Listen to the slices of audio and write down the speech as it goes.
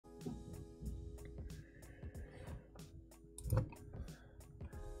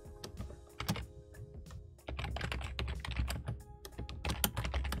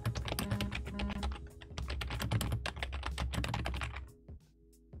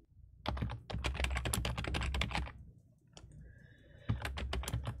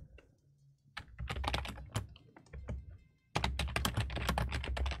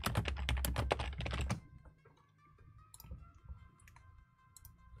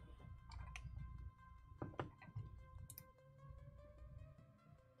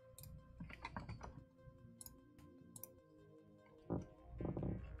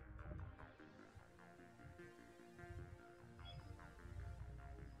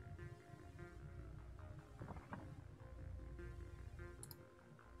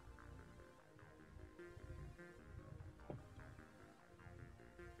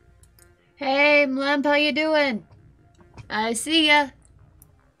Hey, Mlemp, how you doing? I see ya.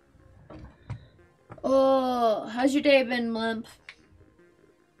 Oh, how's your day been, Mlemp?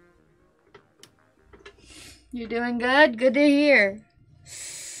 You're doing good? Good to hear.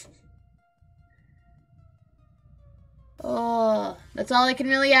 Oh, that's all I can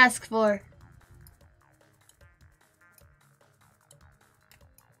really ask for.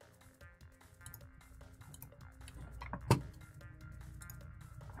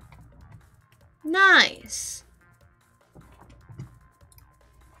 Nice.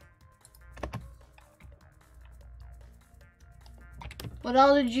 What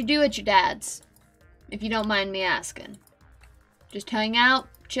all did you do at your dad's? If you don't mind me asking. Just hang out,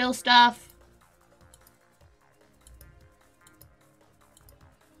 chill stuff.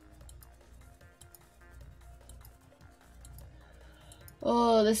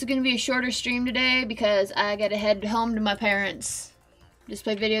 Oh, this is gonna be a shorter stream today because I gotta head home to my parents. Just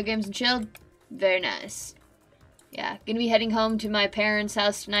play video games and chill. Very nice. Yeah, gonna be heading home to my parents'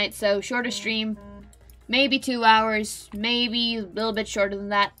 house tonight, so shorter stream. Maybe 2 hours, maybe a little bit shorter than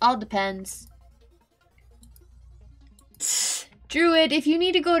that. All depends. Druid, if you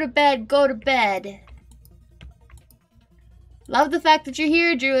need to go to bed, go to bed. Love the fact that you're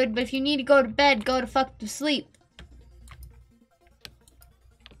here, Druid, but if you need to go to bed, go to fuck to sleep.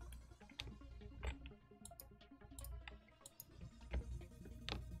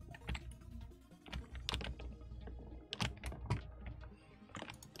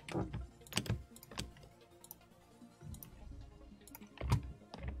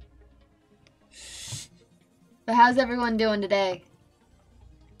 But how's everyone doing today?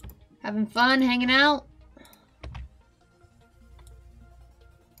 Having fun, hanging out?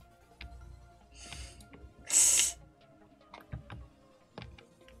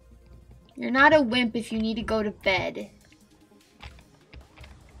 You're not a wimp if you need to go to bed.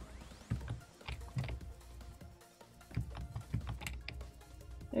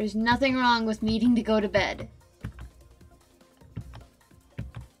 There's nothing wrong with needing to go to bed.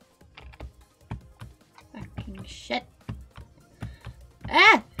 Fucking shit.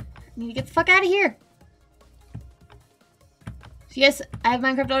 Ah! I need to get the fuck out of here. So yes, I have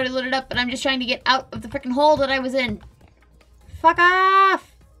Minecraft already loaded up, but I'm just trying to get out of the freaking hole that I was in. Fuck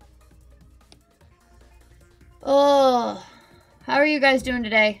off! Oh, how are you guys doing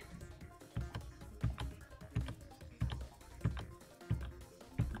today?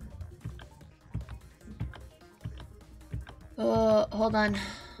 Oh, hold on.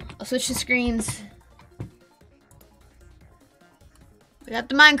 I'll switch the screens. Get up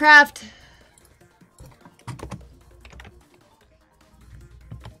to Minecraft.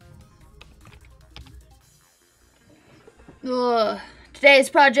 Ugh. Today's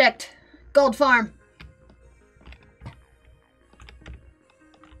project, Gold Farm.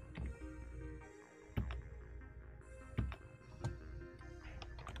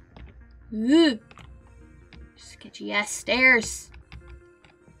 Ooh. Sketchy ass stairs.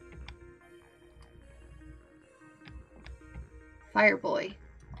 Fireboy.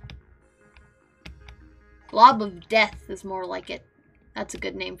 Blob of Death is more like it. That's a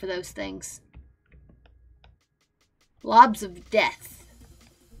good name for those things. Blobs of Death.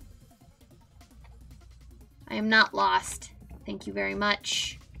 I am not lost. Thank you very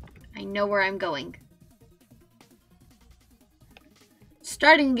much. I know where I'm going.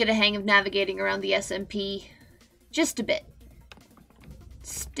 Starting to get a hang of navigating around the SMP. Just a bit.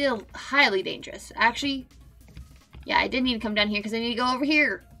 Still highly dangerous. Actually, yeah, I did need to come down here because I need to go over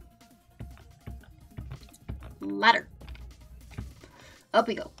here. Ladder. Up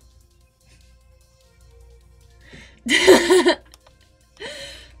we go.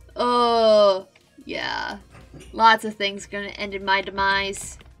 Oh, yeah. Lots of things gonna end in my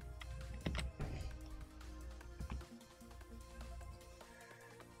demise.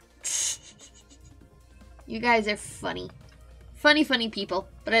 You guys are funny. Funny, funny people.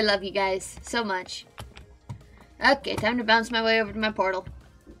 But I love you guys so much. Okay, time to bounce my way over to my portal.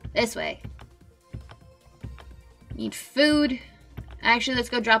 This way. Need food. Actually, let's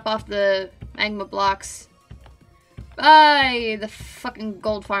go drop off the magma blocks. Bye! The fucking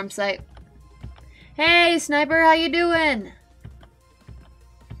gold farm site. Hey, Sniper, how you doing?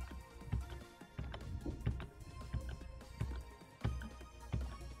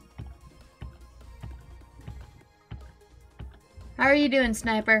 How are you doing,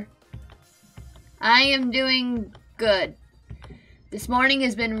 Sniper? I am doing good. This morning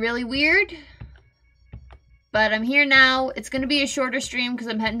has been really weird, but I'm here now. It's going to be a shorter stream because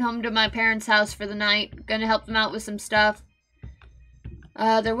I'm heading home to my parents' house for the night. Going to help them out with some stuff.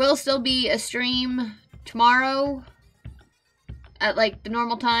 There will still be a stream tomorrow at like the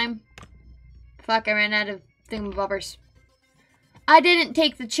normal time. Fuck, I ran out of thingamabobbers. I didn't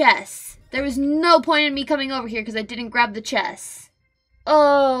take the chest. There was no point in me coming over here because I didn't grab the chest.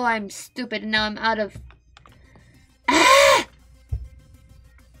 Oh, I'm stupid and now I'm out of... Ah!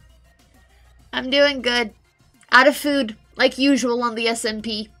 I'm doing good. Out of food, like usual on the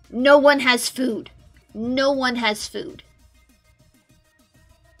SMP. No one has food. No one has food.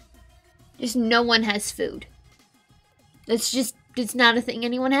 Just no one has food. It's not a thing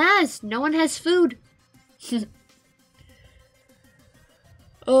anyone has. No one has food.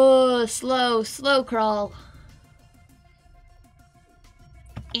 Oh, slow crawl.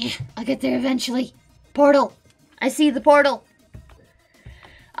 I'll get there eventually. Portal. I see the portal.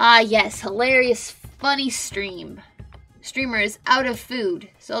 Ah, yes. Hilarious, funny stream. Streamer is out of food,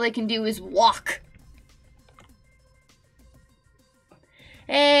 so all they can do is walk.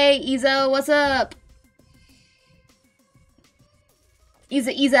 Hey, Iza, what's up?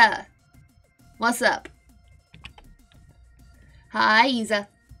 Iza. What's up? Hi, Iza.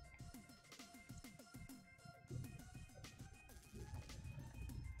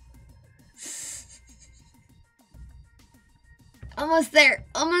 Almost there.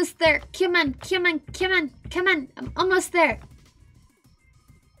 Almost there. Come on. I'm almost there.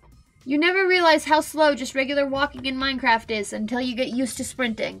 You never realize how slow just regular walking in Minecraft is until you get used to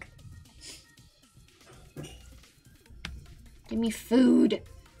sprinting. Give me food.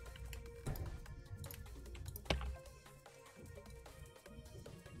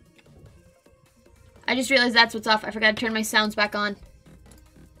 I just realized that's what's off. I forgot to turn my sounds back on.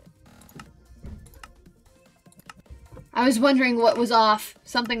 I was wondering what was off.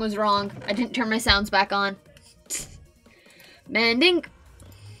 Something was wrong. I didn't turn my sounds back on. Mending.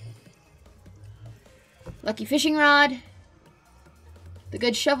 Lucky fishing rod. The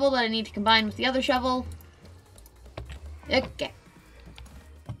good shovel that I need to combine with the other shovel. Okay.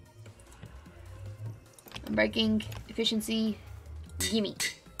 Unbreaking. Efficiency. Gimme.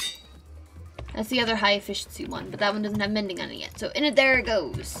 That's the other high efficiency one, but that one doesn't have mending on it yet. So in it, there it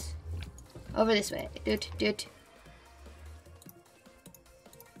goes. Over this way. Do it.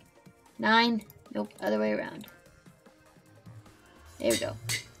 9. Nope, other way around. There we go.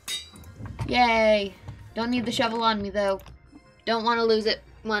 Yay. Don't need the shovel on me, though. Don't want to lose it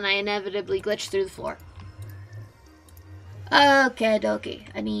when I inevitably glitch through the floor. Okay, dokie.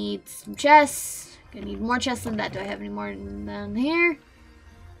 I need some chests. I need more chests than that. Do I have any more down here?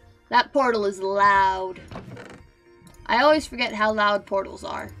 That portal is loud. I always forget how loud portals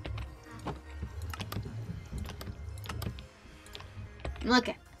are.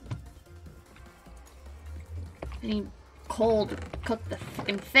 Okay. I need coal to cook the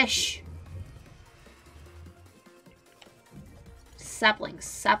fucking fish. Saplings.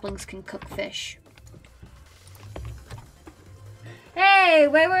 Saplings can cook fish. Hey,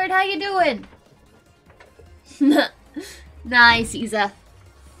 Wayward, how you doing? Nice, Iza.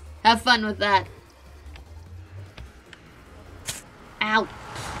 Have fun with that. Ow.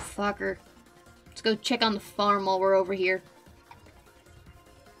 Fucker. Let's go check on the farm while we're over here.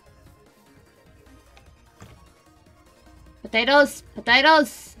 Potatoes,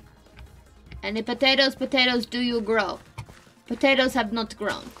 potatoes. Any potatoes do you grow? Potatoes have not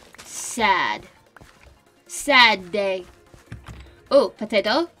grown. Sad. Sad day. Oh,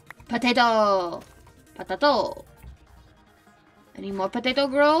 potato. Potato. Potato. Any more potato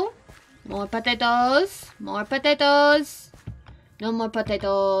grow? More potatoes. More potatoes. No more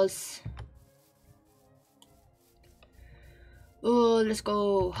potatoes. Oh, let's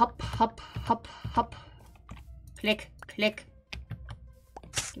go. Hop, hop, hop, hop. Click, click.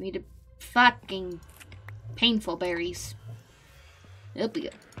 Give me the fucking painful berries. It'll be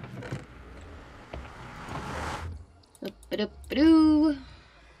good.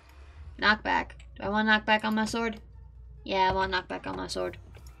 Knockback. Do I want knockback on my sword? Yeah, I want knockback on my sword.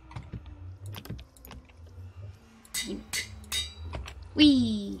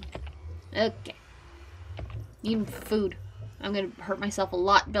 Whee! Okay. Need food. I'm gonna hurt myself a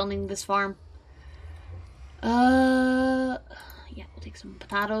lot building this farm. Yeah, we'll take some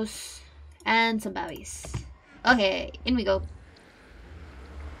potatoes and some berries. Okay, in we go.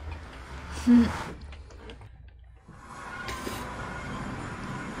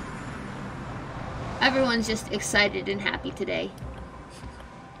 Everyone's just excited and happy today.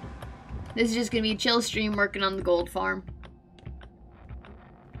 This is just gonna be a chill stream working on the gold farm.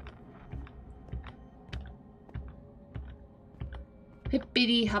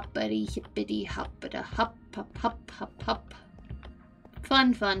 Hippity hoppity hippity hoppita hop hop hop hop hop.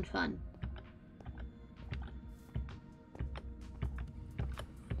 Fun, fun, fun.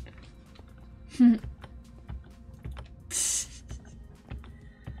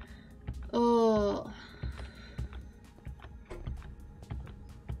 Oh,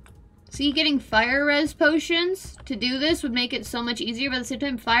 See, getting fire res potions to do this would make it so much easier, but at the same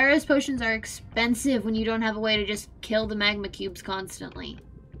time, fire res potions are expensive when you don't have a way to just kill the magma cubes constantly.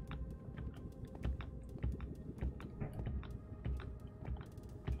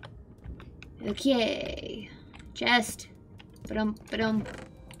 Okay. Chest. Ba-dum, ba-dum.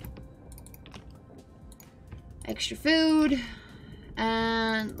 Extra food.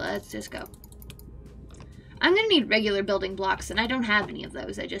 And let's just go. I'm gonna need regular building blocks, and I don't have any of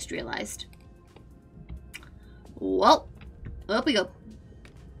those, I just realized. Well, up we go.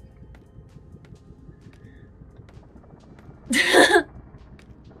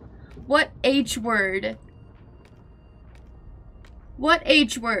 What H word? What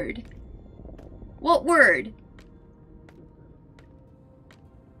H word? What word?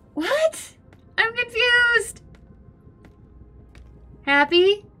 What? I'm confused.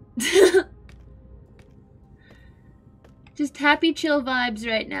 Happy? Just happy, chill vibes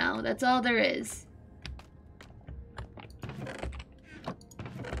right now. That's all there is.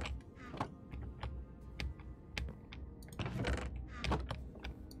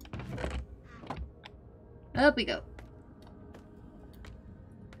 Up we go.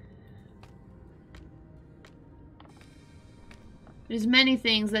 There's many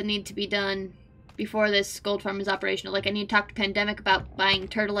things that need to be done before this gold farm is operational. Like, I need to talk to Pandemic about buying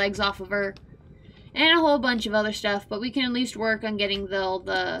turtle eggs off of her. And a whole bunch of other stuff, but we can at least work on getting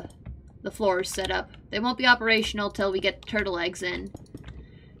the floors set up. They won't be operational till we get the turtle eggs in.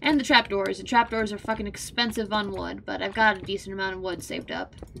 And the trapdoors. The trapdoors are fucking expensive on wood, but I've got a decent amount of wood saved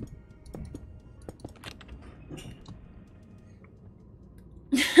up.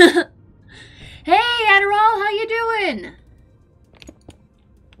 Hey, Adderall, how you doing?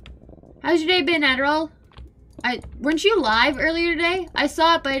 How's your day been, Adderall? Weren't you live earlier today? I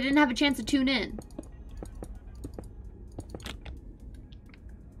saw it, but I didn't have a chance to tune in.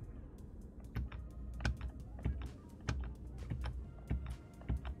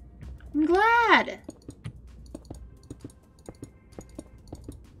 I'm glad.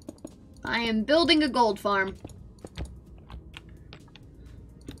 I am building a gold farm.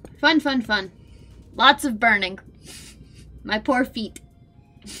 Fun, fun, fun. Lots of burning. My poor feet.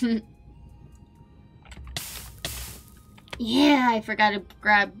 Yeah, I forgot to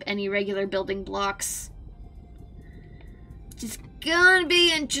grab any regular building blocks. Just gonna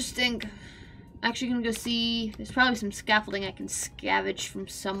be interesting. Actually gonna go see. There's probably some scaffolding I can scavenge from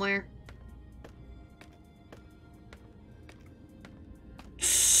somewhere.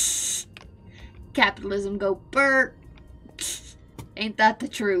 Capitalism go Bert. Ain't that the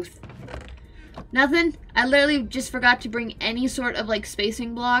truth? Nothing? I literally just forgot to bring any sort of like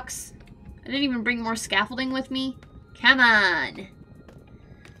spacing blocks. I didn't even bring more scaffolding with me. Come on.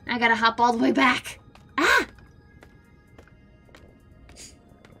 I gotta hop all the way back. Ah!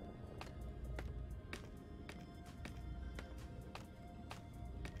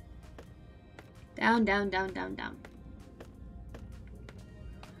 Down, down, down, down, down.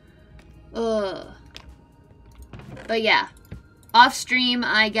 Ugh. But yeah. Off stream,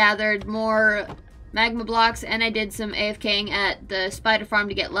 I gathered more magma blocks and I did some AFKing at the spider farm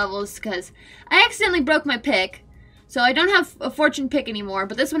to get levels because I accidentally broke my pick. So I don't have a fortune pick anymore,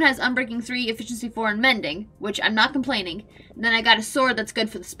 but this one has Unbreaking 3, Efficiency 4, and Mending, which I'm not complaining. And then I got a sword that's good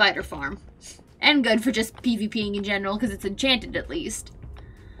for the spider farm. And good for just PvPing in general because it's enchanted at least.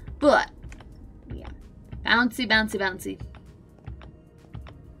 But, yeah. Bouncy, bouncy, bouncy.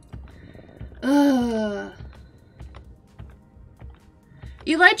 Ugh.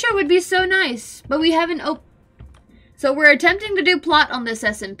 Elytra would be so nice, but we haven't So we're attempting to do plot on this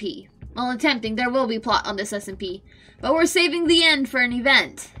SMP. Well, attempting, there will be plot on this SMP. But we're saving the end for an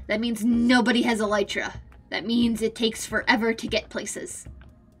event. That means nobody has Elytra. That means it takes forever to get places.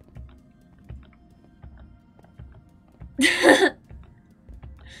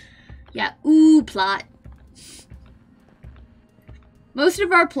 Yeah, ooh, plot. Most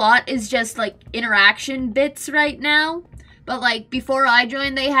of our plot is just, like, interaction bits right now. But, like, before I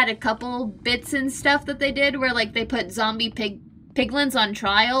joined, they had a couple bits and stuff that they did where, like, they put zombie piglins on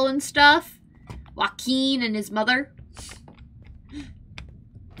trial and stuff. Joaquin and his mother.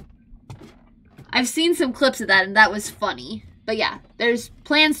 I've seen some clips of that, and that was funny. But yeah, there's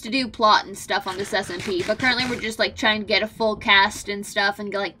plans to do plot and stuff on this SMP. But currently we're just, like, trying to get a full cast and stuff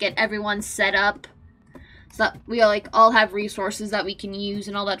and, like, get everyone set up. So that we, like, all have resources that we can use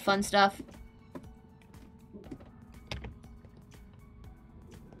and all that fun stuff.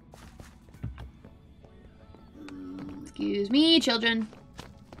 Excuse me, children.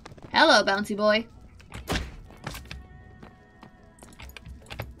 Hello, bouncy boy.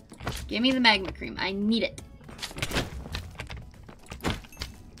 Give me the magma cream. I need it.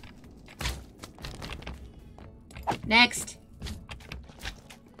 Next.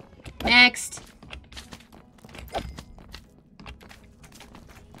 Next.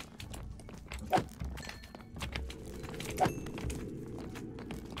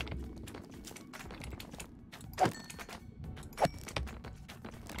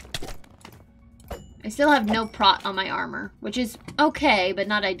 I still have no prot on my armor, which is okay, but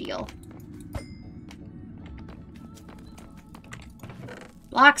not ideal.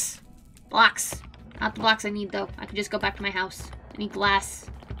 Blocks. Blocks. Not the blocks I need, though. I can just go back to my house. I need glass.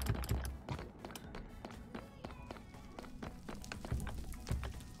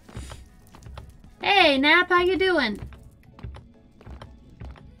 Hey, Nap, how you doing?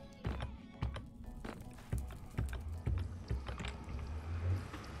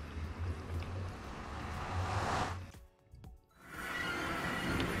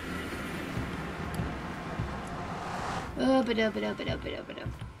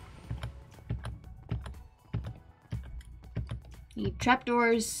 Need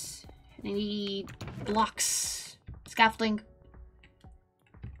trapdoors. I need blocks. Scaffolding.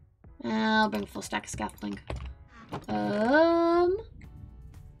 I'll bring a full stack of scaffolding. I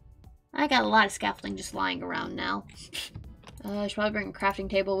got a lot of scaffolding just lying around now. I should probably bring a crafting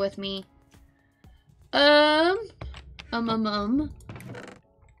table with me.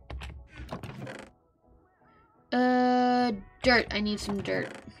 Dirt. I need some dirt.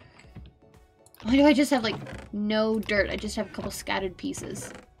 Why do I just have, like, no dirt? I just have a couple scattered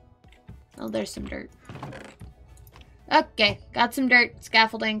pieces. Oh, there's some dirt. Okay, got some dirt.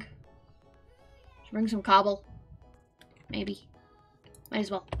 Scaffolding. Should bring some cobble. Maybe. Might as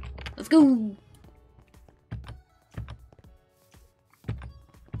well. Let's go!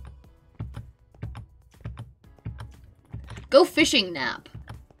 Go fishing, Nap.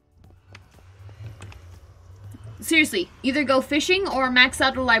 Seriously, either go fishing or max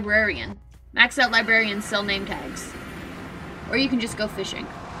out a librarian. Max out librarians sell name tags. Or you can just go fishing.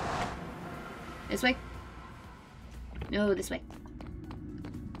 This way? No, this way.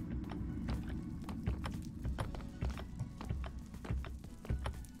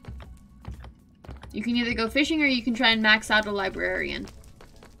 You can either go fishing or you can try and max out a librarian.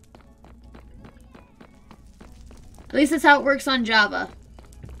 At least that's how it works on Java.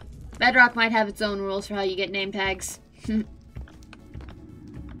 Bedrock might have its own rules for how you get name tags.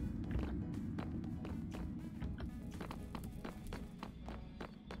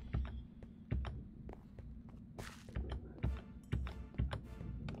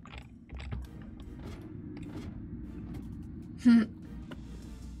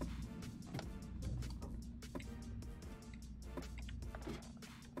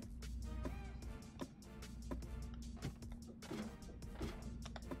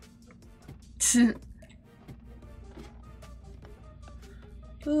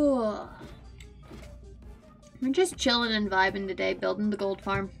 We're just chilling and vibing today, building the gold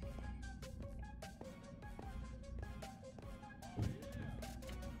farm.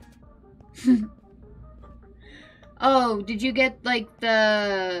 Oh, did you get, like,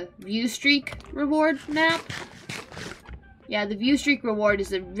 the view streak reward, Nap? Yeah, the view streak reward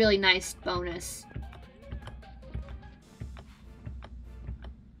is a really nice bonus.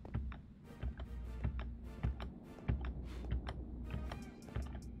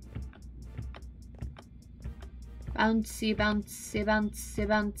 Bouncy, bouncy, bouncy,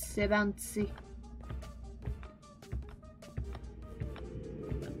 bouncy, bouncy.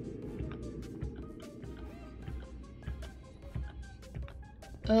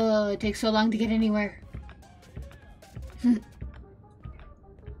 Oh, it takes so long to get anywhere.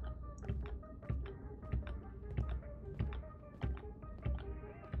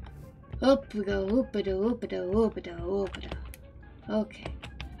 Up we go, oop-a-do, oop-a-do, oop-a-do, oop-a-do. Okay.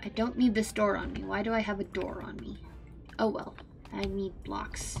 I don't need this door on me. Why do I have a door on me? Oh well. I need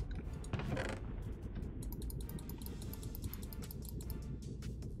blocks.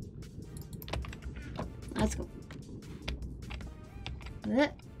 Let's go.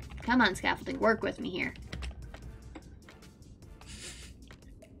 Come on, scaffolding. Work with me here.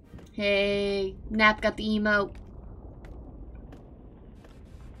 Hey, Nap got the emote.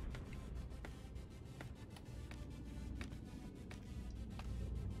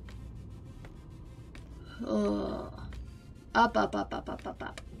 Oh. Up, up, up, up, up, up,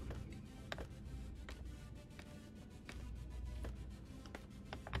 up.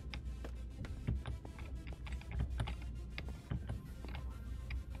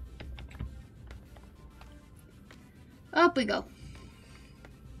 Up we go.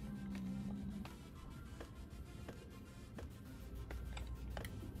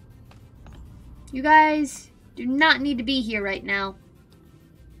 You guys do not need to be here right now.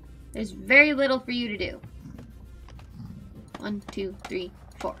 There's very little for you to do. 1, 2, 3,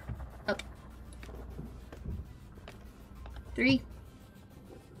 4. Up. 3.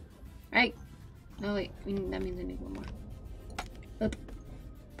 Right. No, wait. That means I need one more. Up.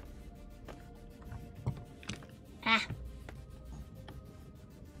 Ah.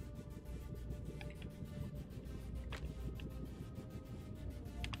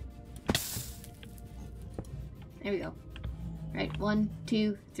 There we go. Right. 1,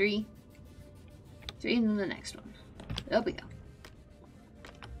 2, 3. 3, and then the next one. Up we go.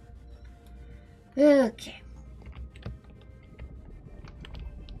 Okay.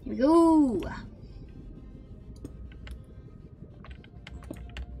 Here we go.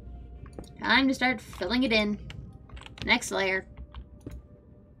 Time to start filling it in. Next layer.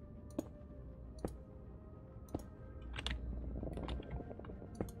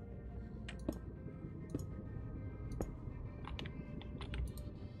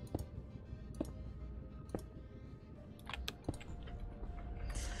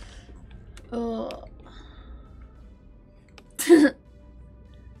 Oh.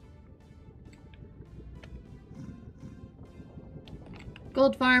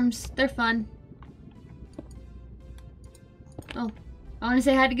 Gold farms, they're fun. Oh, I want to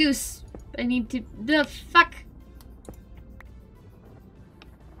say hi to Goose. I need to. The fuck.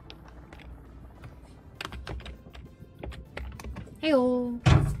 Heyo.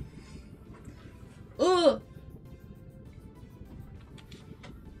 Ugh.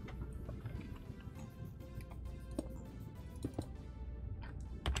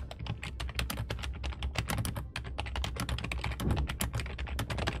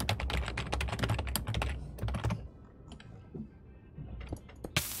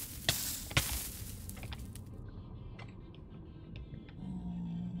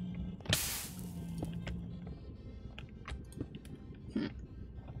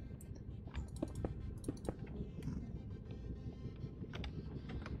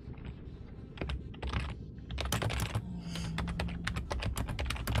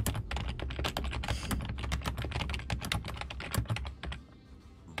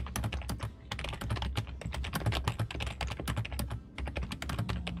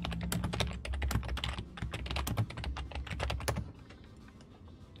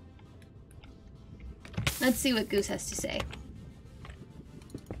 Let's see what Goose has to say.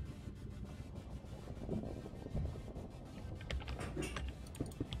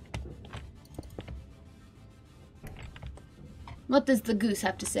 What does the Goose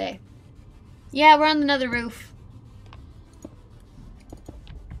have to say? Yeah, we're on the nether roof.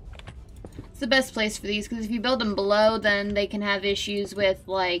 It's the best place for these, because if you build them below, then they can have issues with,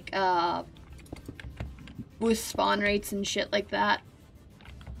 like, with spawn rates and shit like that.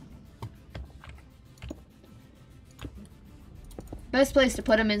 Best place to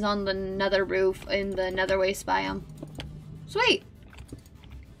put them is on the nether roof in the nether waste biome. Sweet!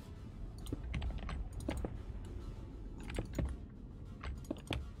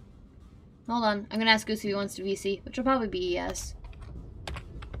 Hold on, I'm gonna ask Goose if he wants to VC, which will probably be yes.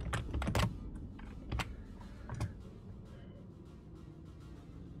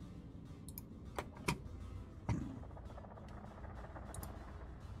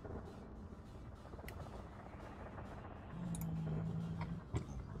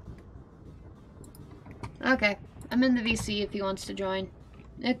 Okay, I'm in the VC if he wants to join.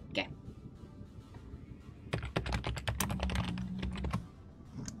 Okay.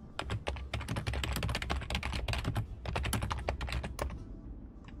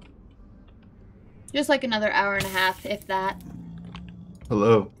 Just like another hour and a half, if that.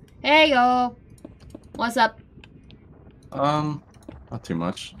 Hello. Hey, yo. What's up? Not too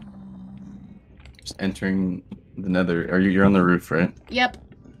much. Just entering the nether. You're on the roof, right? Yep.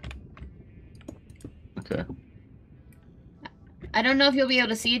 Okay. I don't know if you'll be able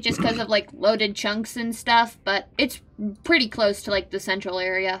to see it just because of, like, loaded chunks and stuff, but it's pretty close to, like, the central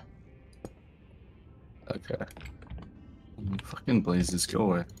area. Okay. Fucking blazes, go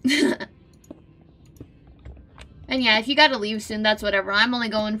away. And yeah, if you gotta leave soon, that's whatever. I'm only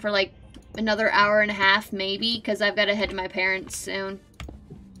going for, like, another hour and a half, maybe, because I've gotta head to my parents soon.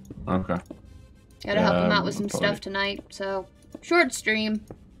 Okay. Gotta help them out with some stuff tonight, so... Short stream.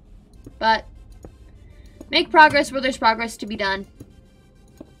 But... make progress where there's progress to be done.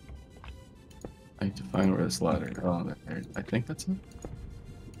 I need to find where this ladder... Oh, there. I think that's it.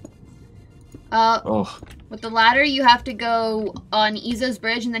 With the ladder, you have to go on Iza's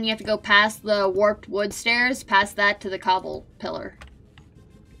bridge, and then you have to go past the warped wood stairs, past that to the cobble pillar.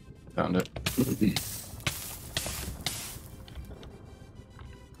 Found it.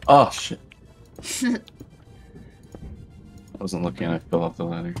 Oh, shit. I wasn't looking, I fell off the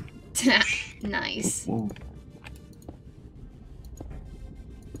ladder. Nice. Whoa.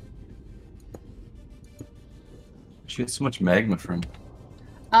 She had so much magma from.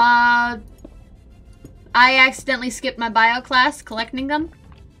 I accidentally skipped my bio class collecting them.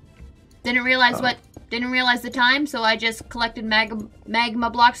 Didn't realize didn't realize the time, so I just collected magma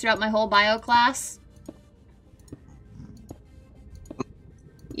blocks throughout my whole bio class.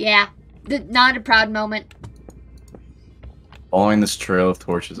 Yeah, not a proud moment. Following this trail of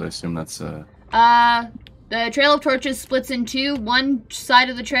torches, I assume that's The Trail of Torches splits in two. One side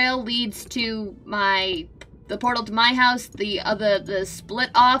of the trail leads to the portal to my house. The split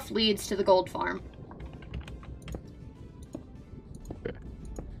off leads to the gold farm. Okay.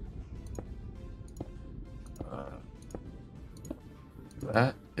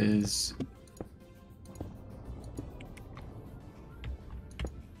 That is.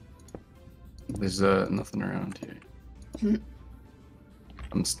 There's nothing around here.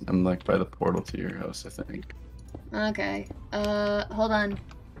 I'm like by the portal to your house, I think. Okay. Hold on.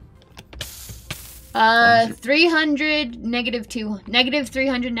 300, negative 2, negative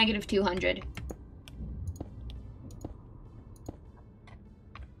 300, negative 200.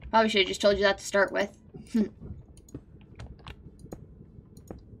 Probably should have just told you that to start with.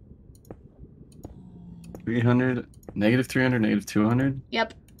 300, negative 300, negative 200?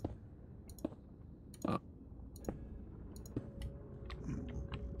 Yep. Oh.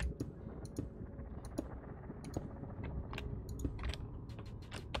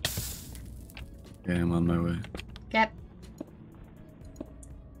 Okay, I'm on my way. Okay.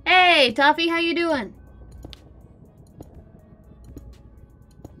 Hey, Toffee, how you doing?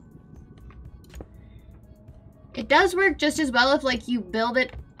 It does work just as well if, like,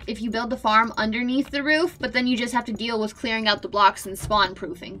 if you build the farm underneath the roof, but then you just have to deal with clearing out the blocks and spawn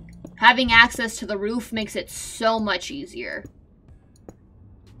proofing. Having access to the roof makes it so much easier.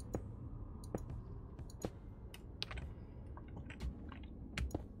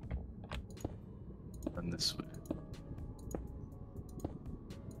 Run this way.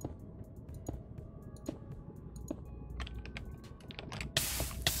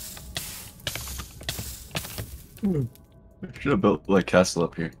 I should have built like castle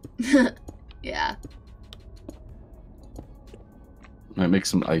up here. Yeah. Might make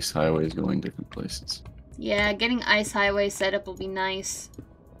some ice highways going different places. Yeah, getting ice highway set up will be nice.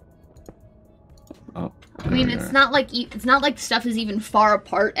 Oh. I mean, it's not like stuff is even far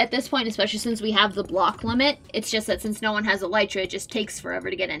apart at this point, especially since we have the block limit. It's just that since no one has elytra, it just takes forever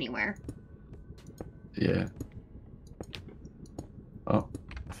to get anywhere. Yeah. Oh,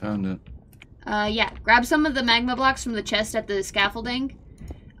 I found it. Yeah, grab some of the magma blocks from the chest at the scaffolding.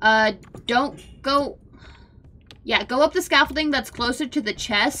 Don't go... Yeah, go up the scaffolding that's closer to the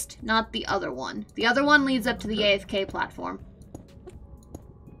chest, not the other one. The other one leads up to the AFK platform.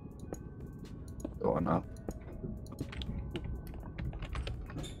 Going up.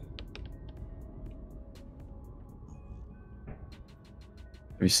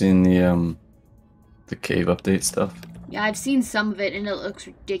 Have you seen the cave update stuff? Yeah, I've seen some of it and it looks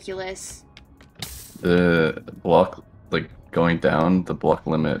ridiculous. The block, like, going down, the block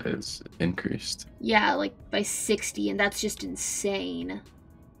limit is increased. Yeah, like by 60, and that's just insane.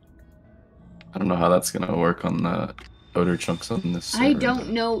 I don't know how that's gonna work on the outer chunks on this server. I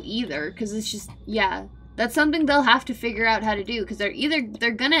don't know either, because it's just, yeah. That's something they'll have to figure out how to do, because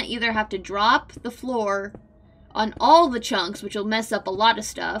they're gonna either have to drop the floor on all the chunks, which will mess up a lot of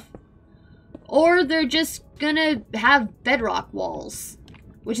stuff, or they're just gonna have bedrock walls,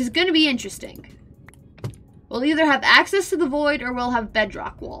 which is gonna be interesting. We'll either have access to the void, or we'll have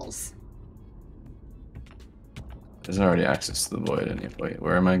bedrock walls. There's already access to the void anyway.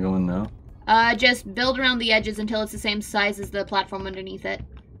 Where am I going now? Just build around the edges until it's the same size as the platform underneath it.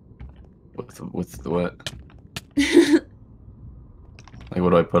 With the what? Like,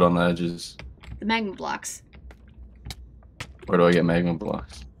 what do I put on the edges? The magma blocks. Where do I get magma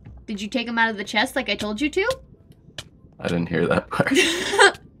blocks? Did you take them out of the chest like I told you to? I didn't hear that part.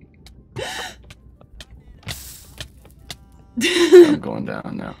 I'm going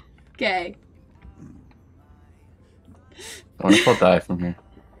down now. Okay. I wonder if I'll die from here.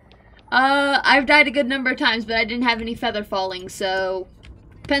 I've died a good number of times, but I didn't have any feather falling, so...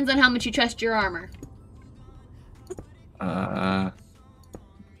 Depends on how much you trust your armor. I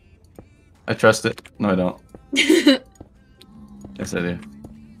trust it. No, I don't. Yes, I do.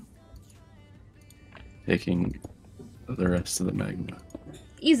 Taking the rest of the magma.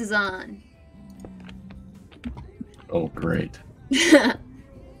 Eases on. Oh, great. You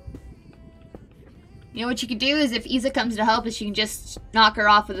know what you could do is if Isa comes to help us, you can just knock her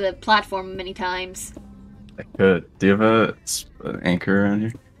off of the platform many times. I could. Do you have an anchor around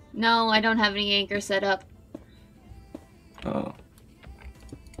here? No, I don't have any anchor set up. Oh.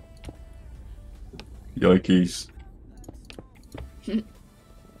 Yikes. You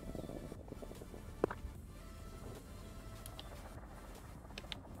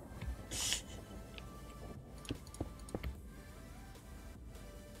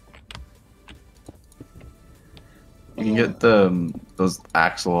can get those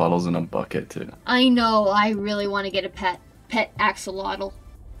axolotls in a bucket too. I know. I really want to get a pet axolotl.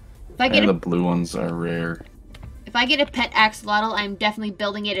 If I get And the blue ones are rare. If I get a pet axolotl, I'm definitely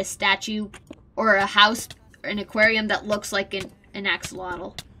building it a statue or a house or an aquarium that looks like an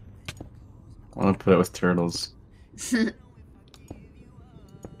axolotl. I want to put it with turtles.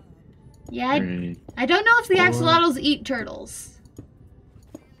 Yeah, I 3, don't know if the 4. axolotls eat turtles.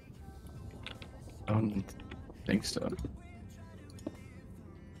 I don't think so.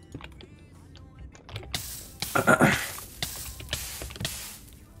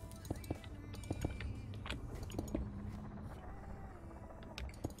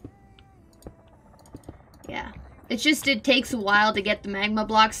 Yeah. It's just, it takes a while to get the magma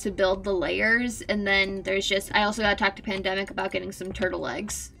blocks to build the layers, and then there's just, I also gotta talk to Pandemic about getting some turtle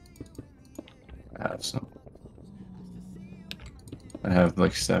eggs. I have some. I have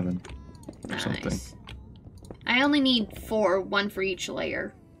like 7 or something. I only need 4, 1 for each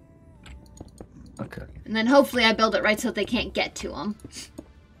layer. Okay. And then hopefully I build it right so they can't get to them.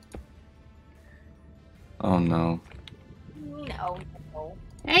 Oh no. No.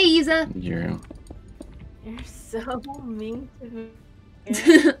 Hey, Isa! You're so mean to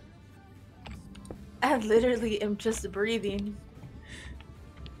me. I literally am just breathing.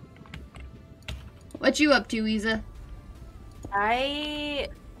 What you up to, Isa? I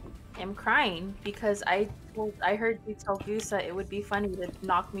am crying because I heard you tell Gusa it would be funny to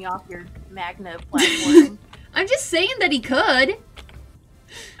knock me off your Magna platform. I'm just saying that he could.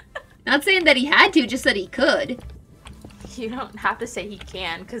 Not saying that he had to, just that he could. You don't have to say he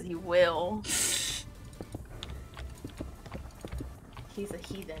can, because he will. He's a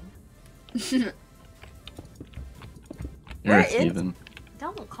heathen. You're a Where is- heathen.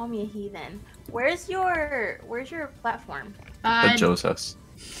 Don't call me a heathen. Where's your platform? At Joe's house.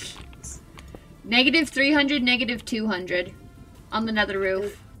 -300, -200. On the nether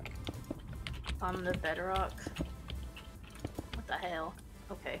roof. On the bedrock. What the hell?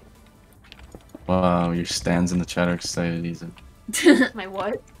 Okay. Wow, your stands in the chat are excited, Ethan. My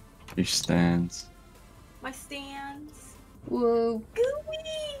what? Your stands. My stands. Whoa.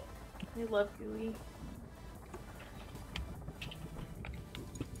 Gooey! I love Gooey.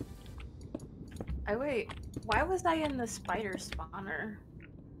 Wait, why was I in the spider spawner?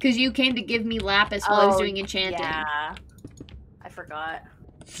 Because you came to give me lapis while I was doing enchanting. Yeah. I forgot.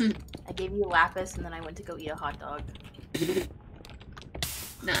 I gave you lapis and then I went to go eat a hot dog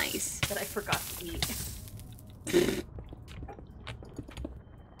Nice. that I forgot to eat.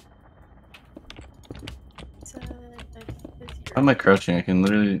 How am I crouching? I can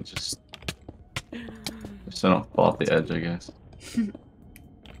literally just so I don't fall off the edge, I guess.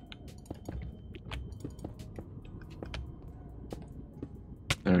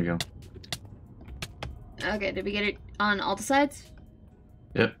 There we go. Okay, did we get it on all the sides?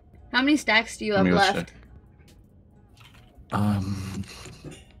 Yep. How many stacks do you Let have me go left? check.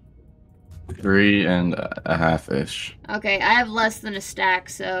 3 and a half-ish. Okay, I have less than a stack,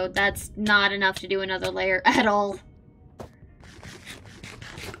 so that's not enough to do another layer at all.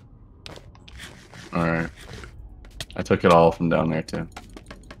 Alright. I took it all from down there, too.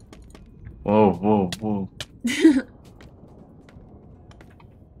 Whoa, whoa, whoa.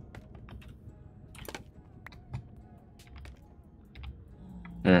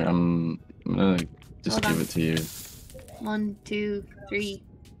 Here, I'm gonna just Hold give on. it to you. 1, 2, 3.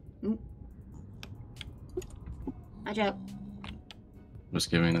 Oop. Watch out. I'm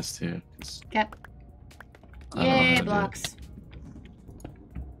just giving this to you. 'Cause Okay. I don't know how Yay, to do it. blocks.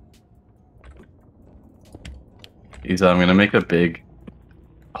 Isa, I'm gonna make a big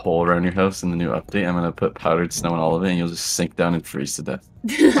hole around your house in the new update. I'm gonna put powdered snow in all of it, and you'll just sink down and freeze to death.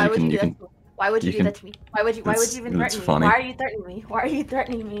 Why would can- you you do can- that? Why would you you do can- that to me? Why would you even it's threaten me? funny. Why are you threatening me? Why are you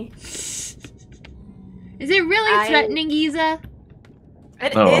threatening me? Is it really I- threatening, Isa?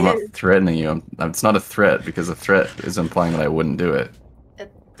 It No, I'm not is threatening you. It's not a threat because a threat is implying that I wouldn't do it. a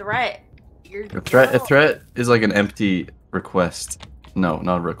threat. You're A threat is like an empty request. No,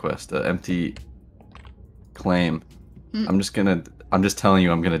 not a request. An empty claim. Hmm. I'm just telling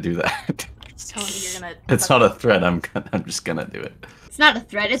you I'm gonna do that. Telling me you're gonna. It's not a threat. I'm just gonna do it. It's not a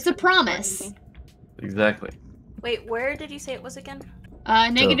threat, it's a promise. Exactly. Wait, where did you say it was again?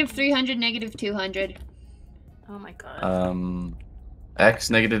 -300, -200. Oh my god. X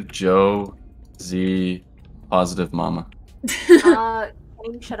negative Joe Z positive mama.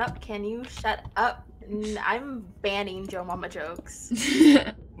 Can you shut up? Can you shut up? I'm banning Joe Mama jokes.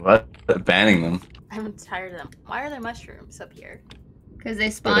 What? Banning them? I'm tired of them. Why are there mushrooms up here? Because they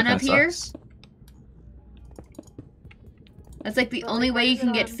spawn That up kinda here. sucks. That's like the But, only like, way what you is can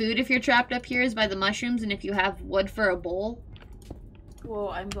it get on? food if you're trapped up here is by the mushrooms and if you have wood for a bowl. Well,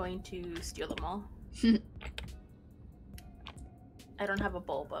 I'm going to steal them all. I don't have a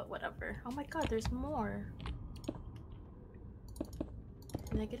bowl, but whatever. Oh my god, there's more.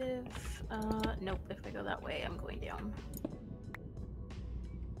 Negative. Nope. If I go that way, I'm going down.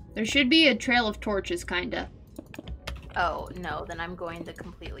 There should be a trail of torches, kinda. Oh, no. Then I'm going the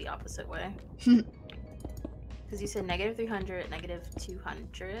completely opposite way. Because you said negative 300, negative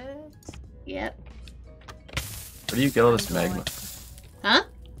 200. Yep. Where do you get all this I'm going- magma? Huh?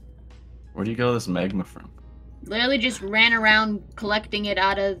 Where do you get all this magma from? Literally just ran around collecting it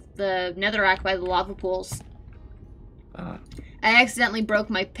out of the netherrack by the lava pools. I accidentally broke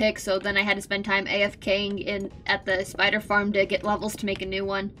my pick, so then I had to spend time AFKing at the spider farm to get levels to make a new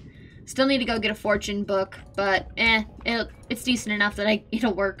one. Still need to go get a fortune book, but it's decent enough that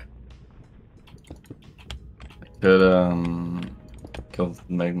it'll work. Could kill the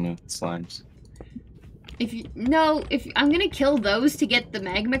magma slimes. If I'm gonna kill those to get the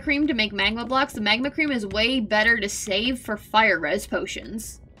magma cream to make magma blocks, the magma cream is way better to save for fire res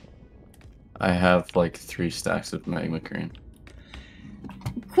potions. I have like 3 stacks of magma cream.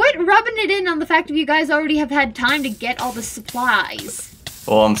 Quit rubbing it in on the fact that you guys already have had time to get all the supplies.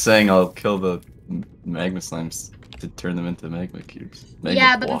 Well, I'm saying I'll kill the magma slimes to turn them into magma cubes. Magma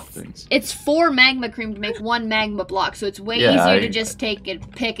Yeah, but block things. It's 4 magma cream to make 1 magma block, so it's way Yeah, easier to just take a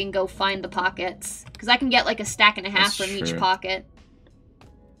pick and go find the pockets. Because I can get like a stack and a half That's from each true. pocket.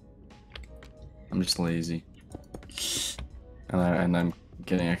 I'm just lazy. And I'm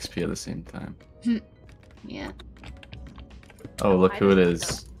getting XP at the same time. Yeah. Oh, look I who it don't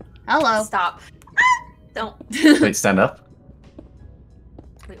is. Hello. Stop. Don't. Wait, stand up.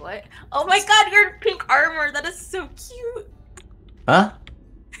 Wait, what? Oh my god, you're in pink armor. That is so cute. Huh?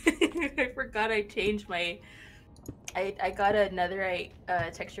 I forgot I changed my. I got another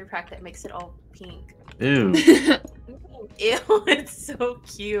texture pack that makes it all pink. Ew. Ew, it's so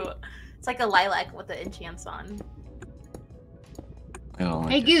cute. It's like a lilac with the enchants on. I don't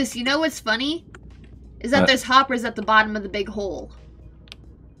like Hey it. Goose, you know what's funny? Is that What? there's hoppers at the bottom of the big hole.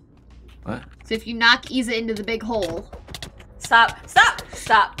 What? So if you knock Isa into the big hole. Stop! Stop!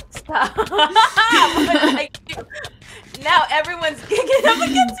 Stop! Stop! What did I do? Now everyone's gigging up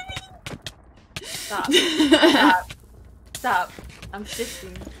against me. Stop! Stop! Stop! I'm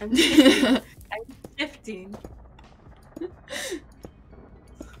shifting. I'm shifting. I'm shifting.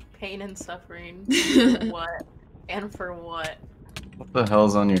 Pain and suffering. For what? And for what? What the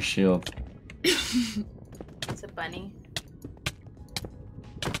hell's on your shield? It's a bunny.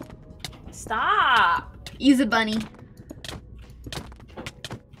 Stop! Isa bunny.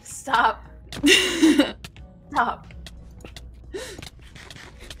 Stop! Stop!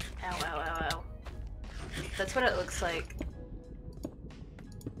 Ow, ow, ow, ow. That's what it looks like.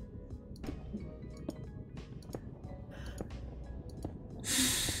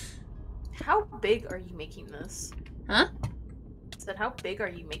 How big are you making this? Huh? I said, how big are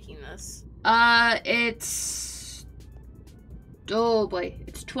you making this? It's... Oh boy.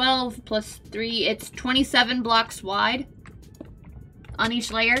 It's 12 plus 3. It's 27 blocks wide on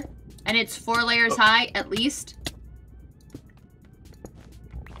each layer. And it's 4 layers high, at least.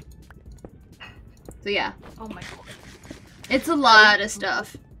 So yeah. Oh my god. It's a lot of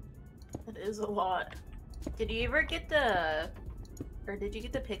stuff. That is a lot. Did you ever get the... Or did you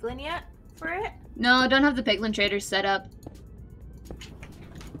get the piglin yet for it? No, I don't have the piglin traders set up.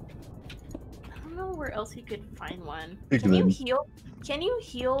 I don't know where else you could find one. Piglin. Can you heal? Can you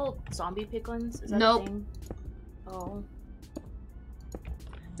heal zombie piglins? Is that Nope. a thing? Oh.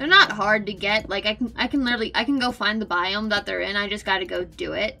 They're not hard to get. Like I can go find the biome that they're in. I just gotta go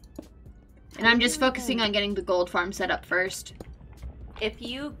do it. And I'm just focusing on getting the gold farm set up first. If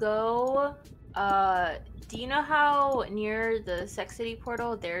you go, do you know how near the Sex City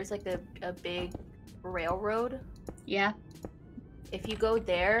portal there's like a big railroad? Yeah. If you go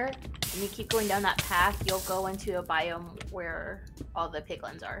there and you keep going down that path, you'll go into a biome where all the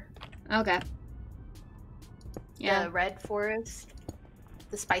piglins are. Okay. Yeah. The red forest,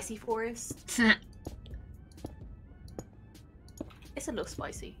 the spicy forest. It's a little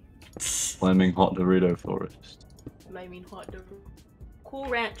spicy. Flaming hot Dorito forest. Flaming hot. Cool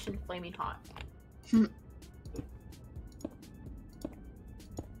Ranch and Flaming Hot. Hmm.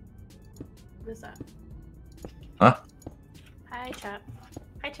 What is that? Huh? Hi, chat.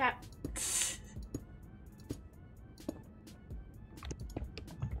 Hi, chat.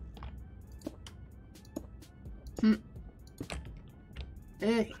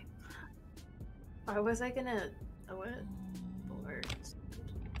 Ugh. Why was I gonna? Oh, what? Lord.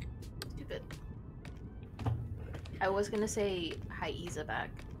 Stupid. I was gonna say hi, Isa back.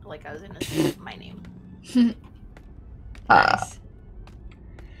 Like I was gonna say my name. Nice.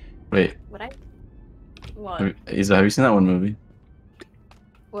 Wait, What I? What? Isa, have you seen that one movie?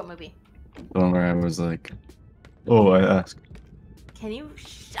 What movie? The one where I was like, oh, I asked. Can you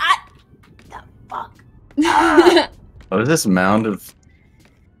shut the fuck up? What is this mound of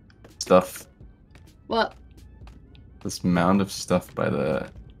stuff? What? This mound of stuff by the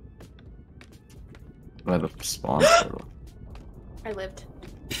spawn portal. I lived.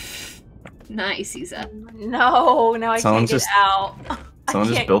 Nice, Isa. No, I Someone can't just- get out.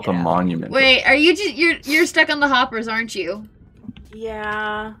 Someone just built a monument. Wait, are you just you're stuck on the hoppers, aren't you?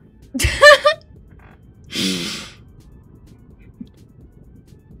 Yeah. Mm.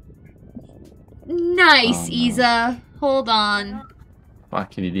 Nice, Oh, no. Isa. Hold on.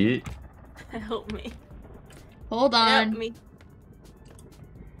 Fucking idiot. Help me. Hold Help on. me.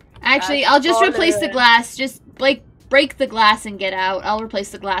 Actually, That's I'll just all replace it the is. glass. Just like break the glass and get out. I'll replace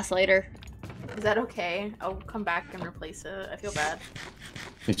the glass later. Is that okay? I'll come back and replace it. I feel bad.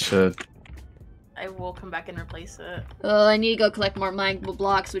 It should. I will come back and replace it. Oh, I need to go collect more mineable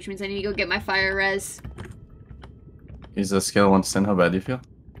blocks, which means I need to go get my fire res. Is a scale of 1 to 10, how bad do you feel?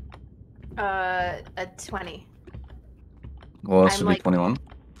 A 20. Well, that I'm should like- be 21.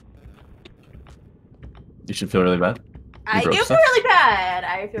 You should feel really bad. I do broke feel stuff? really bad.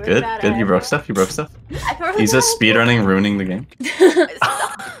 I feel really Good, bad. good. You broke stuff. You broke stuff. I feel really He's just bad. speedrunning, ruining the game.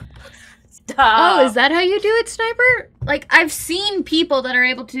 Stop. Stop. Oh, is that how you do it, Sniper? Like, I've seen people that are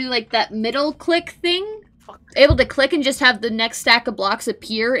able to do, like, that middle click thing. Fuck. Able to click and just have the next stack of blocks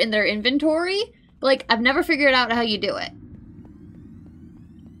appear in their inventory. But, like, I've never figured out how you do it.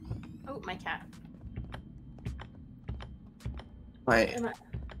 Oh, my cat. Wait. Am I-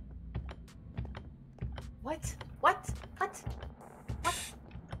 What? What? What? What?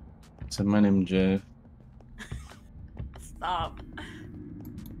 Said my name, Jeff. Stop.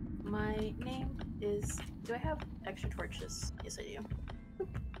 My name is. Do I have extra torches? Yes, I do. Boop.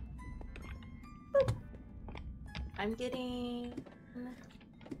 Boop. I'm getting.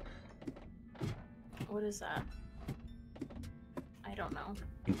 What is that? I don't know.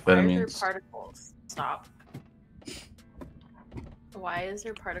 Why are there Amphetamines. particles? Stop. Why is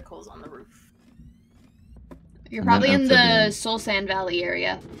there particles on the roof? You're And probably then in the amphibians. Soul Sand Valley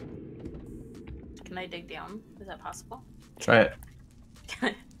area. Can I dig down? Is that possible? Try it.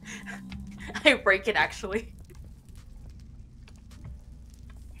 Can I break it actually?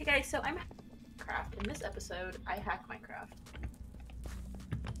 Hey guys, so I'm Minecraft. In this episode, I hack Minecraft.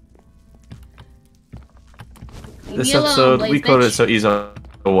 Leave This me alone, episode, Blaze we coded bitch. it so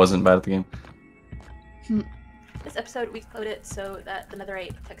Izo wasn't bad at the game. This episode, we code it so that the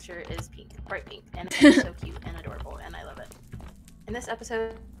netherite texture is pink, bright pink, and it's so cute and adorable, and I love it. In this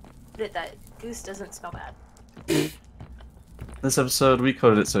episode, that goose doesn't smell bad. This episode, we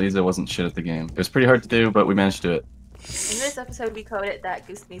coded it so Izo wasn't shit at the game. It was pretty hard to do, but we managed to do it. In this episode, we code it that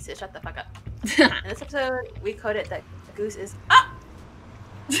goose needs to shut the fuck up. In this episode, we code it that goose is ah.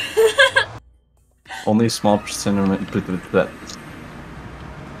 Only a small percentage that.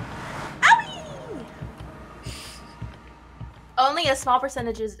 Only a small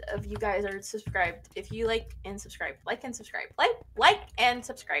percentages of you guys are subscribed. If you like and subscribe, like and subscribe, like and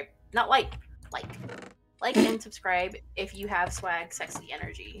subscribe, not like and subscribe. If you have swag, sexy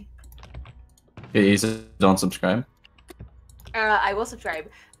energy, Yeah, Izo, don't subscribe. I will subscribe.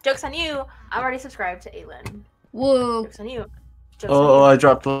 Jokes on you. I'm already subscribed to Aylin. Whoa. Jokes on you. Jokes Oh, on I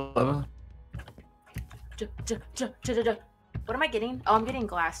dropped lava. you. What am I getting? Oh, I'm getting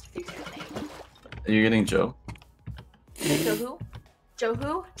glass through your name. Are you getting Joe? Joe who? Joe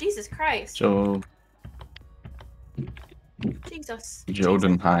who? Jesus Christ. Joe Jesus.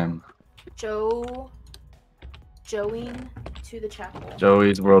 Jotunheim. Joe. Joing to the chapel.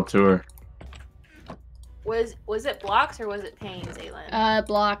 Joey's World Tour. Was it blocks or was it panes, Aylin?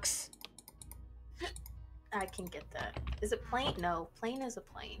 Blocks. I can get that. Is it plane? No, plane is a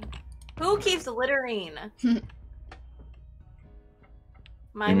plane. Who keeps littering?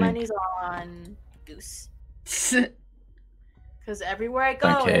 My You mean- money's on Goose. Because everywhere I go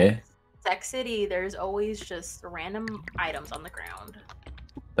Okay. in Tech City, there's always just random items on the ground.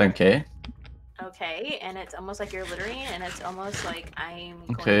 Okay. Okay, and it's almost like you're littering, and it's almost like I'm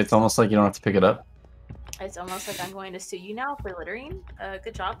going Okay, it's to, almost like you don't have to pick it up. it's almost like I'm going to sue you now for littering.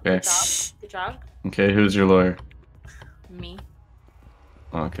 Good job. Okay. Good job. Good job. Okay, who's your lawyer? Me.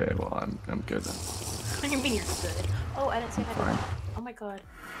 Okay, well, I'm good then. What do you mean you're good? Oh, I didn't say hi. Fine. Oh my god.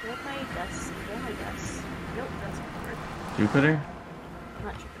 Do I have my desk? Do I have my desk? Nope, that's not hard. Jupiter?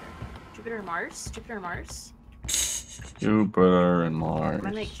 Not Jupiter. Jupiter and Mars? Jupiter and Mars? Jupiter and I'm Mars.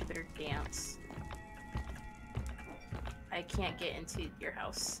 gonna make Jupiter dance. I can't get into your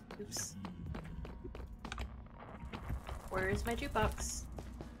house. Oops. Where is my jukebox?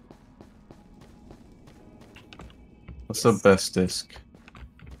 What's the best disc?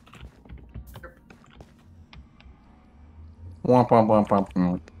 Womp womp womp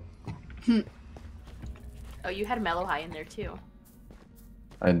womp womp. Oh, you had Mellow High in there too.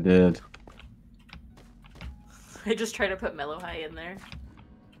 I did. I just tried to put Mellow High in there.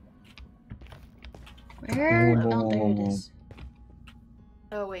 Where? Oh, there it is.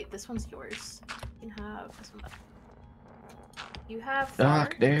 Oh wait, this one's yours. You can have this one. You have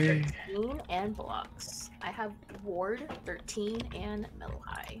Dark Thor, day. 13 and Blocks. I have Ward 13 and Mellow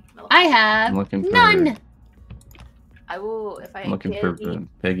High. Mellow I High. have I'm looking for- none. I will if I I'm looking get for any-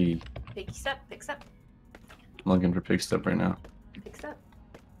 Piggy. Piggy step, pick step, I'm looking for Pig Step right now. pick step.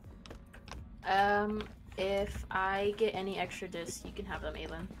 If I get any extra discs, you can have them,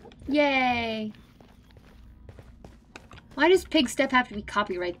 Aylin. Yay. Why does Pig Step have to be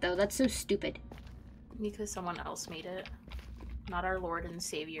copyright though? That's so stupid. Because someone else made it. Not our Lord and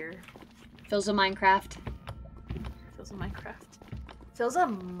Savior. Phil's a Minecraft. Phil's a Minecraft. Phil's a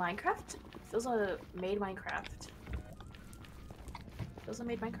Minecraft? Phil's a made Minecraft. Phil's a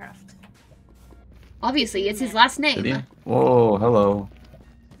made Minecraft. Obviously, it's his last Did he? name. Whoa, hello.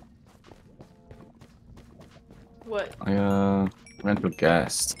 What? I ran to a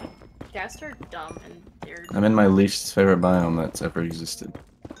ghast. Ghasts are dumb and they're I'm in my least favorite biome that's ever existed.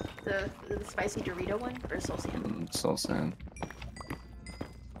 the spicy Dorito one or Soul Sand? Soul Sand.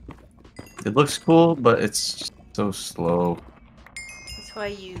 It looks cool, but it's just so slow. That's why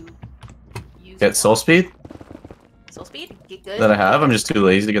you use Get soul speed Soul speed? Get good. that I have. I'm just too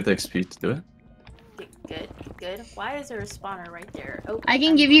lazy to get the XP to do it. Get good. Get good. Why is there a spawner right there? Oh, I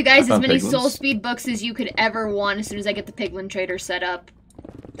can give you guys as found many piglins. soul speed books as you could ever want as soon as I get the Piglin Trader set up.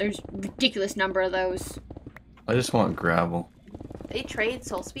 There's a ridiculous number of those. I just want gravel. They trade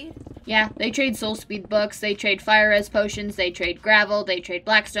soul speed. Yeah, they trade soul speed books, they trade fire res potions, they trade gravel, they trade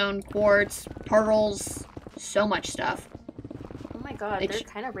blackstone, quartz, pearls, so much stuff. Oh my god, They they're tr-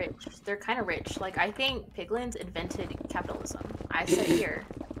 kind of rich. They're kind of rich. Like I think piglins invented capitalism. I said here.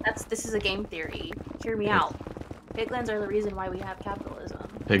 This is a game theory. Hear me out. Piglins are the reason why we have capitalism.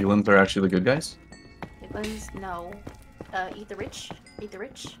 Piglins are actually the good guys. Piglins, no. Eat the rich. Eat the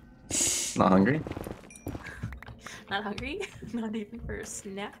rich. Not hungry. Not hungry. Not even for a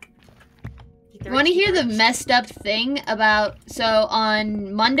snack. Eat You want to rich, eat hear the rich. messed up thing about... So,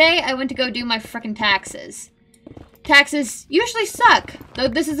 on Monday, I went to go do my frickin' taxes. Taxes usually suck. Though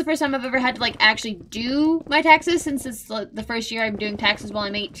this is the first time I've ever had to, like, actually do my taxes since it's the first year I'm doing taxes while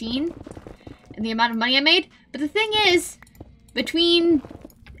I'm 18. And the amount of money I made. But the thing is, between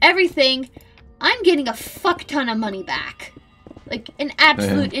everything, I'm getting a fuck ton of money back. Like, an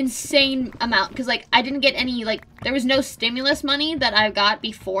absolute insane amount. Because, like, I didn't get any, like, there was no stimulus money that I got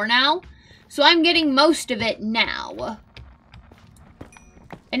before now. So I'm getting most of it now.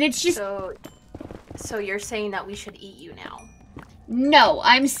 And it's just... So you're saying that we should eat you now? No,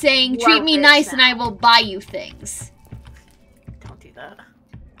 I'm saying You treat are me rich nice and now. I will buy you things. Don't do that.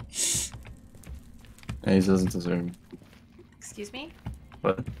 Yeah, he doesn't deserve it. Excuse me?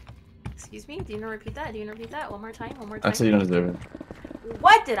 But Excuse me? Do you know repeat that? Do you know repeat that? One more time? One more time? I'd say you don't deserve it.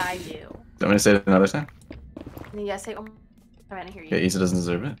 What did I do? Do you want me to say it another time? You gotta say, oh, I'm trying to hear you. Yeah, Isa doesn't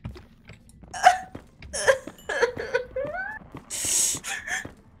deserve it.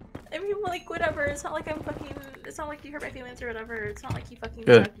 I mean, like, whatever. It's not like I'm fucking. It's not like you hurt my feelings or whatever. It's not like you fucking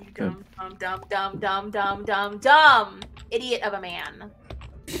Good, suck, you dumb idiot of a man.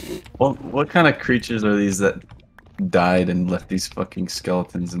 Well, what kind of creatures are these that died and left these fucking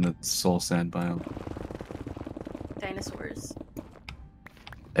skeletons in the soul sand biome? Dinosaurs.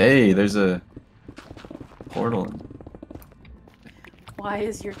 Hey, there's a portal. Why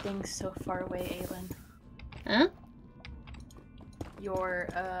is your thing so far away, Aylin? Huh? Your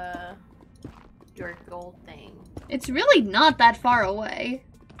gold thing. It's really not that far away.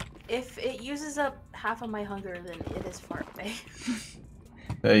 If it uses up half of my hunger, then it is far away.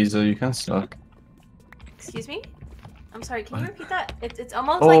 Hey, Isa, you kind of suck. Excuse me? I'm sorry, can you repeat that? It's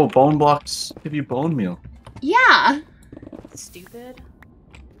almost Oh, like bone blocks give you bone meal. Yeah. stupid.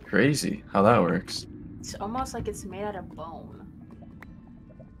 Crazy how that works. It's almost like it's made out of bone.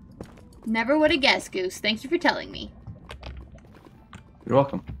 Never would have guessed, Goose. Thank you for telling me. You're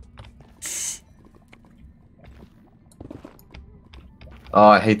welcome. Oh,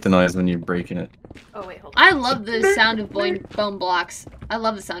 I hate the noise when you're breaking it. Oh wait, hold on. I love the sound of bone blocks. I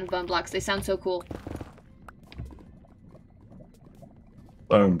love the sound of bone blocks. They sound so cool.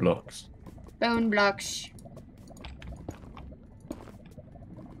 Bone blocks. Bone blocks.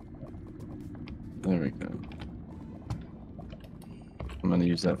 There we go. I'm gonna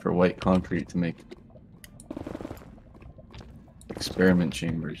use that for white concrete to make experiment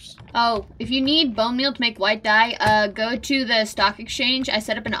chambers. Oh, if you need bone meal to make white dye, go to the stock exchange. I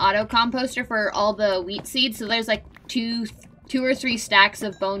set up an auto composter for all the wheat seeds, so there's like two or three stacks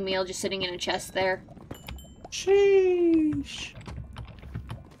of bone meal just sitting in a chest there. Sheesh.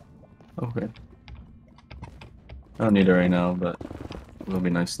 Okay. I don't need it right now, but it'll be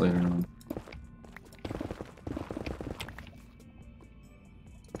nice later on.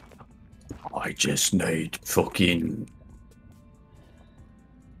 I just need fucking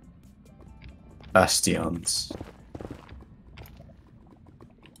bastions.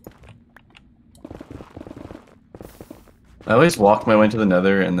 I always walk my way to the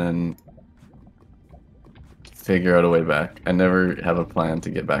Nether and then figure out a way back. I never have a plan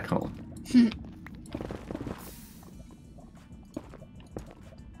to get back home.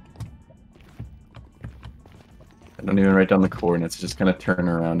 I don't even write down the coordinates. Just kind of turn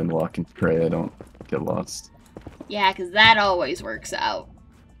around and walk and pray I don't get lost. Yeah, because that always works out.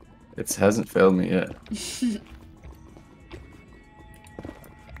 It hasn't failed me yet.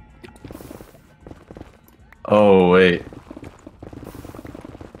 Oh, wait.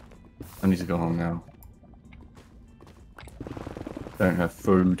 I need to go home now. I don't have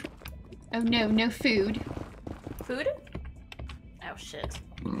food. Oh no, no food. Food? Oh shit.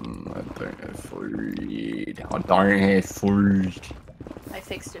 I don't have food. I don't have food. I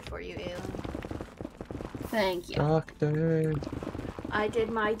fixed it for you, Aelin. Thank you. Doctor. I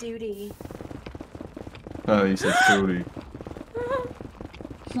did my duty. Oh, you said duty.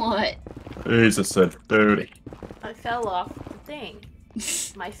 What? Jesus said duty. I fell off the thing.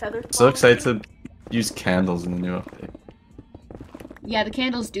 My feathers. So excited to use candles in the new update. Yeah, the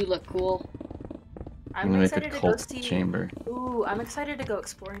candles do look cool. I'm gonna make a excited to go cult see. chamber. Ooh, I'm excited to go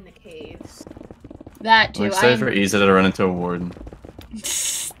exploring the caves. That too. I'm excited for I'm... Isa to run into a warden.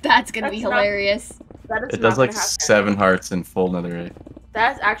 That's gonna be That's not- hilarious. That is It not does like gonna happen. 7 hearts in full netherite.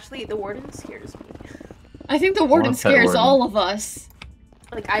 That's actually the warden scares me. I think the warden want that scares warden. all of us.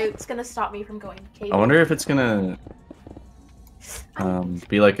 Like it's gonna stop me from going to cave. I wonder if it's gonna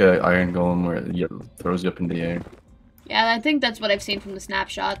be like a iron golem where it throws you up in the air. Yeah, I think that's what I've seen from the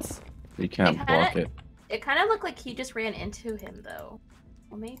snapshots. You can't It kinda- block it. It kind of looked like he just ran into him though.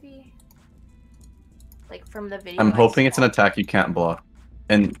 Well, maybe. Like from the video. I'm I hoping it's an saw. attack you can't block.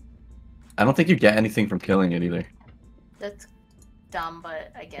 And I don't think you get anything from killing it either. That's dumb,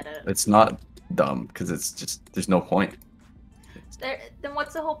 but I get it. It's not dumb, because it's just, there's no point. Then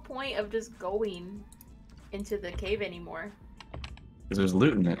what's the whole point of just going into the cave anymore? Because there's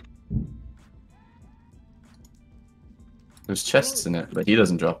loot in it. There's chests in it, but he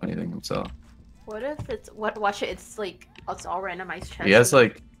doesn't drop anything himself. What if it's watch it? It's like it's all randomized chests. He has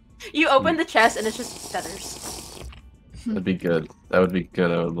like, You open the chest and it's just feathers. that'd be good. That would be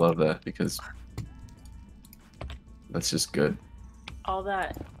good. I would love that, because that's just good. All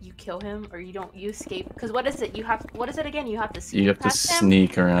that you kill him or you don't. You escape because what is it? You have what is it again? You have to sneak You have to past him?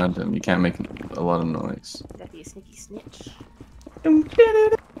 sneak around him. You can't make a lot of noise. You have to be a sneaky snitch. Yeah.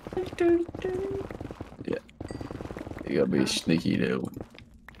 You gotta be sneaky little.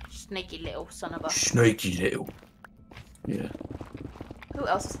 Snaky little son of a. Sneaky little. Yeah. Who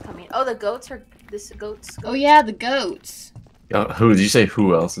else is coming? Oh, the goats are. Goats. Oh yeah, the goats. Who did you say?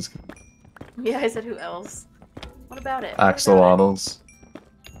 Who else is? Yeah, I said who else? What about it? Axolotls.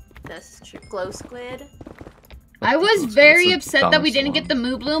 This glow squid. I was That's very the upset that we dumbest didn't get the one.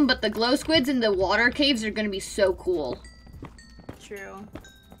 moo bloom, but the glow squids in the water caves are gonna be so cool. True.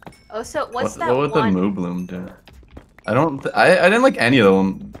 Oh, so what's that What would the one? moo bloom do? I don't. I didn't like any of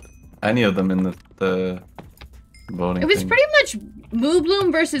them. Any of them in the voting. It was thing. pretty much moo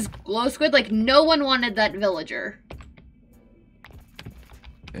bloom versus glow squid. Like no one wanted that villager.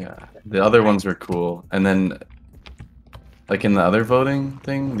 Yeah. The other ones were cool, and then, like in the other voting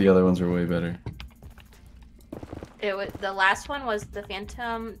thing, the other ones were way better. It was the last one was the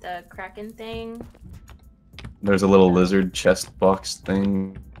phantom, the kraken thing, There's a little lizard chest box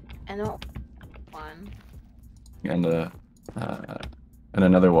thing, and the one. and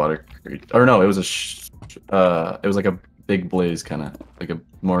another water creature. Or no, it was it was like a big blaze, kind of like a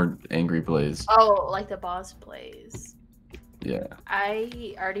more angry blaze. Oh, like the boss plays. Yeah.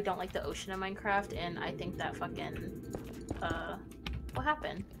 I already don't like the ocean in Minecraft, and I think that fucking what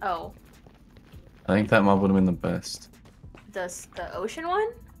happened? Oh, I think that mob would have been the best. the ocean one?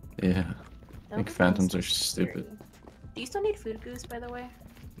 Yeah. That I think would've been phantoms are scary. stupid. Do you still need food goose, by the way?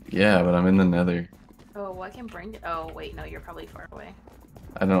 Yeah, but I'm in the nether. Oh, well, I can bring. Oh, wait, no, you're probably far away.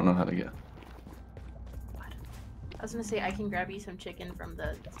 I don't know how to get. I was gonna say I can grab you some chicken from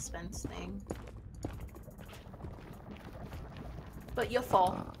the dispense thing. But you'll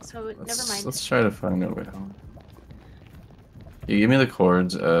fall, so never mind. Let's try to find a way home. You give me the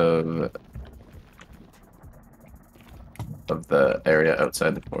chords of the area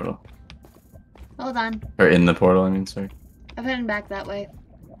outside the portal. Hold on. Or in the portal, I mean, sorry. I'm heading back that way.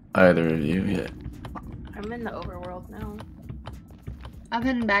 Either of you, yeah. I'm in the overworld now. I'm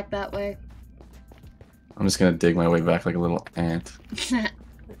heading back that way. I'm just gonna dig my way back like a little ant.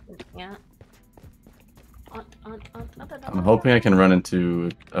 Yeah. I'm hoping I can run into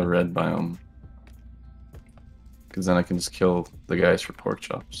a red biome. Because then I can just kill the guys for pork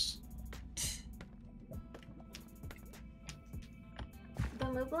chops. The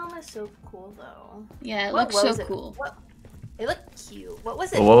Moobloom is so cool though. Yeah, it What looks was so it? cool. What? It looked cute. What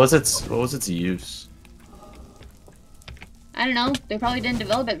was it? Well, what was its use? I don't know. They probably didn't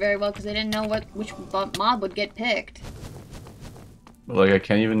develop it very well because they didn't know which mob would get picked. Like, I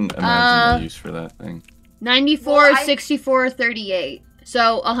can't even imagine the use for that thing. 94, Well, 64, 38.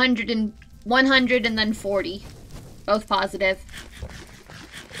 So 100 and then 40. Both positive.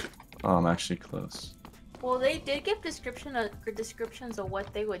 Oh, I'm actually close. Well, they did give descriptions of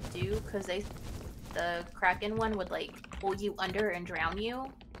what they would do because the Kraken one would like pull you under and drown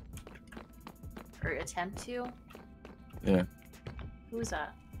you, or attempt to. Yeah. Who's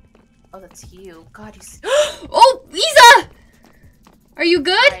that? Oh, that's you. God, you. Oh, Lisa! Are you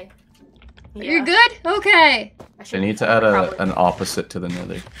good? Hi. You're good? Okay. I need to add an opposite to the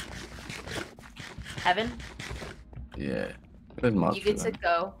nether. Heaven. Yeah. Good mod You for get to that.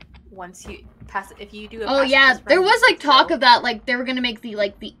 go once you pass. If you do. Oh yeah, there was like talk of that, like they were gonna make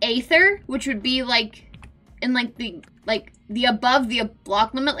the Aether, which would be like in like the above the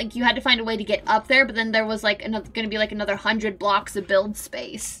block limit, like you had to find a way to get up there, but then there was like gonna be like another 100 blocks of build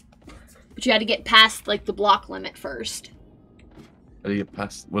space, but you had to get past like the block limit first. How do you get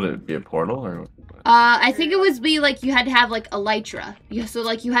past? Would it be a portal or? I think it was like you had to have like elytra, so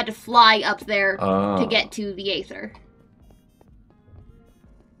like you had to fly up there Oh. to get to the Aether.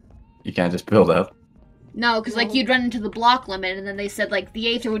 You can't just build up. No, because like No. you'd run into the block limit, and then they said like the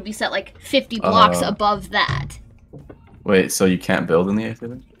Aether would be set like 50 blocks above that. Wait, so you can't build in the Aether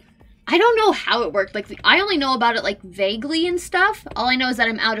then? I don't know how it worked. Like I only know about it like vaguely and stuff. All I know is that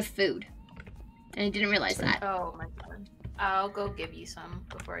I'm out of food, and I didn't realize that. Oh my god. I'll go give you some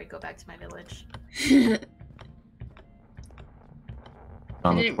before I go back to my village. I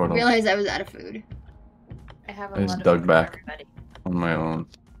On the didn't portal realize I was out of food. I have a I just lot of dug food for back. everybody. on my own.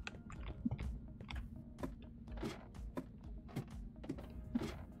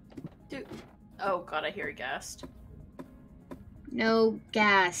 Dude. Oh god, I hear a ghast. No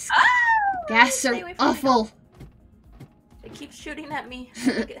gas. Ah! Gas Stay are away from me. awful. It keeps shooting at me. I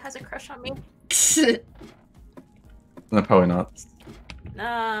think it has a crush on me. No, probably not.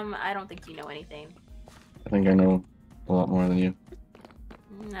 I don't think you know anything. I think I know a lot more than you.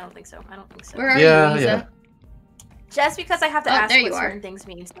 I don't think so. I don't think so. Where are Yeah, you, Lisa? yeah. Just because I have to Oh, ask there what you are. certain things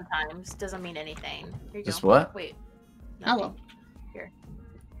mean sometimes doesn't mean anything. Here you Just go. what? Wait. Hello. Nothing.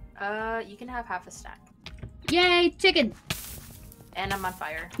 Here. You can have half a stack. Yay, chicken. And I'm on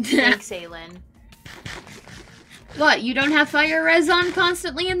fire. Thanks, Aylin. What, you don't have fire res on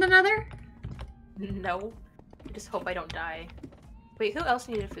constantly in the nether? No. I just hope I don't die. Wait, who else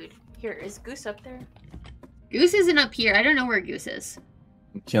needed food? Here, is Goose up there? Goose isn't up here. I don't know where Goose is.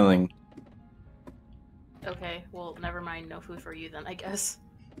 I'm killing. Okay, well, never mind. No food for you then, I guess.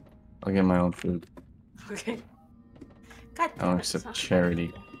 I'll get my own food. Okay. God I damn don't it, it's accept not-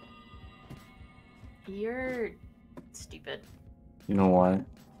 charity. You're stupid. You know why?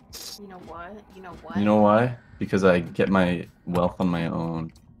 You know what? You know what? You know why? Because I get my wealth on my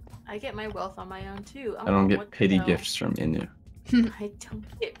own. I get my wealth on my own too. I don't what get the pity hell? gifts from Inu. I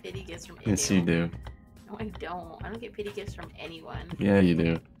don't get pity gifts from Yes, anyone. you do. No, I don't. I don't get pity gifts from anyone. Yeah, you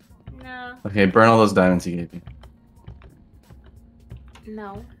do. No. Okay, burn all those diamonds he gave you.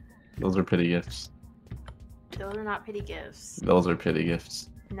 No. Those are pity gifts. Those are not pity gifts. Those are pity gifts.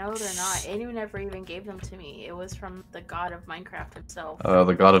 No, they're not. Anyone never even gave them to me. It was from the god of Minecraft himself.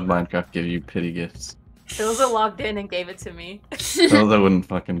 The god of Minecraft gave you pity gifts. Those are logged in and gave it to me. Those I wouldn't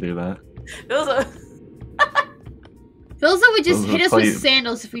fucking do that. Those are. Philza would just Those hit would us call with you-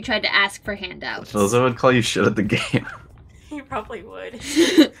 sandals if we tried to ask for handouts. Those I would call you shit at the game. You probably would.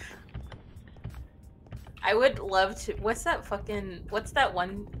 I would love to. What's that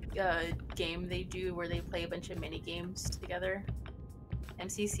one game they do where they play a bunch of mini games together?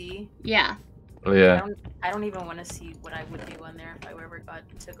 MCC. Yeah. Oh yeah, I don't even want to see what I would do on there if I ever got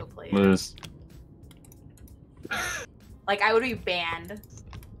to go play it. lose. Like, I would be banned.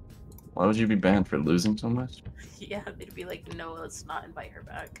 Why would you be banned for losing so much? Yeah, they'd be like, no, let's not invite her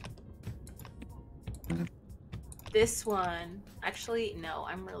back. Mhm. This one, actually, no,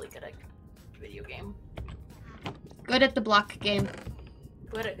 I'm really good at video game. Good at the block game.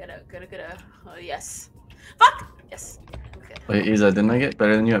 Good at. Oh, yes. Fuck! Yes. Okay. Wait, Isa, didn't I get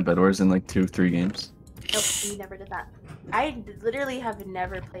better than you at Bed Wars in like 2-3 games? Nope, you never did that. I literally have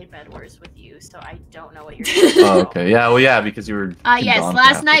never played Bed Wars with you, so I don't know what you're doing. Oh, okay. Yeah, well, yeah, because you were. Yes, gone for last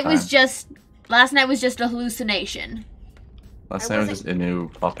half the night was time. just a hallucination. Last I night was just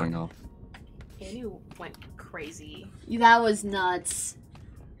Inu popping off. Anu went crazy. That was nuts.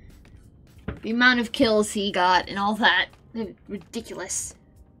 The amount of kills he got and all that. Ridiculous.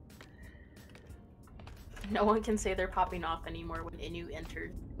 No one can say they're popping off anymore when Inu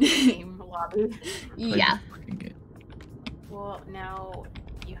entered the game lobby. Like, Yeah. fucking game. Well, now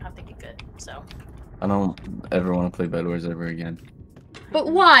you have to get good, so. I don't ever want to play Bed Wars ever again. But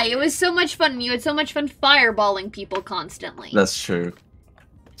why? It was so much fun. You had so much fun fireballing people constantly. That's true.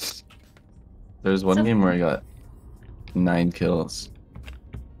 There's one So- game where I got 9 kills.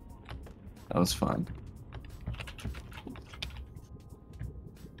 That was fun.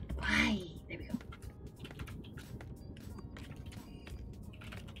 Why? There we go.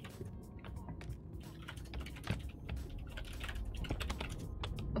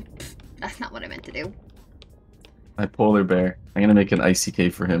 Oh, pfft, that's not what I meant to do. My polar bear. I'm gonna make an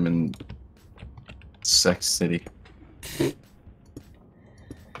ICK for him in Sex City.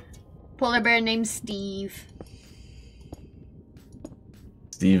 Polar bear named Steve.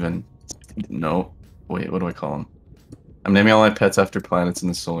 Steven. No. Wait, what do I call him? I'm naming all my pets after planets in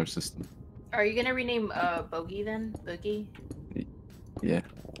the solar system. Are you gonna rename Bogey then? Boogie? Yeah.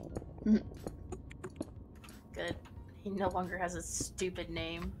 Good. He no longer has a stupid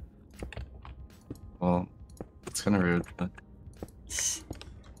name. Well, it's kind of rude, but So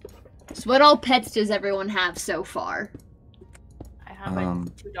what all pets does everyone have so far? I have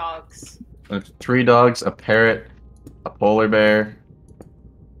like 2 dogs. there's 3 dogs, a parrot, a polar bear,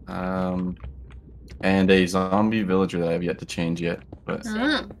 and a zombie villager that I have yet to change yet. But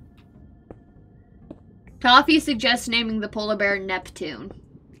Ah. Toffee suggests naming the polar bear Neptune.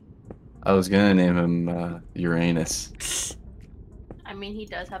 I was gonna name him Uranus. I mean, he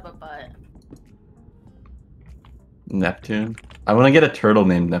does have a butt. Neptune. I want to get a turtle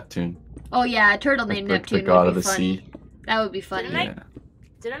named Neptune. Oh yeah, a turtle Like named the Neptune god would of be the funny. sea. That would be funny. Didn't I- Yeah.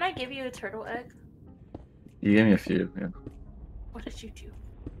 Didn't I give you a turtle egg? You gave me a few. Yeah. What did you do?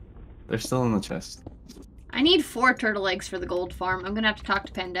 They're still in the chest. I need 4 turtle eggs for the gold farm. I'm gonna have to talk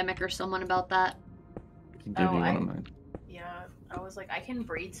to Pandemic or someone about that. I can give Oh, you one I- of mine. Yeah, I was like, I can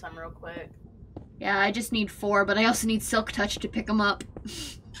breed some real quick. Yeah, I just need 4, but I also need Silk Touch to pick them up.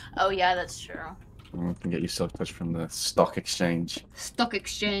 Oh yeah, that's true. I can get you Silk Touch from the stock exchange. Stock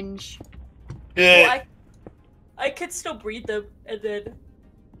exchange. Well, I could still breed them, and then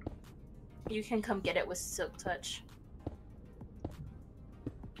you can come get it with Silk Touch.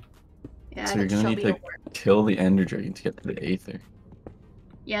 Yeah, So you're Show gonna need me to your work. kill the Ender Dragon to get to the Aether.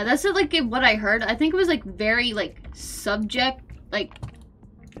 yeah, that's like what I heard. I think it was like very like subject, like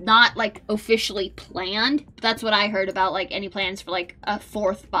not like officially planned. But that's what I heard about like any plans for like a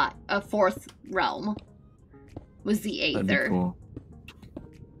fourth realm. Was the That'd be Aether. cool.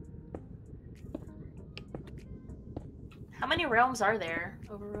 How many realms are there?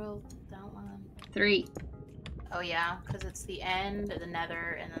 Overworld, that one. 3. Oh yeah, because it's the end, the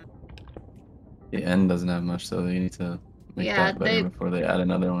Nether, and then The end doesn't have much, so they need to make Yeah, that better they- before they add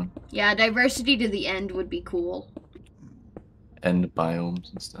another one. Yeah, diversity to the end would be cool. End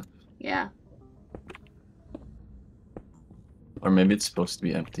biomes and stuff. Yeah. Or maybe it's supposed to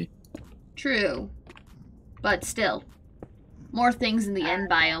be empty. True. But still. More things in the end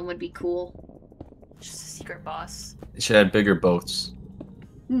biome would be cool. just a secret boss. They should add bigger boats.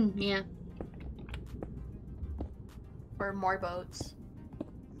 Yeah. Or more boats.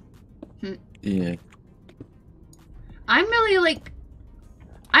 Yeah. I'm really like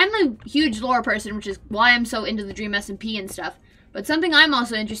I'm a huge lore person, which is why I'm so into the Dream SMP and stuff. But something I'm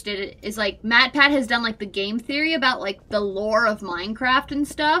also interested in is like MatPat has done like the game theory about like the lore of Minecraft and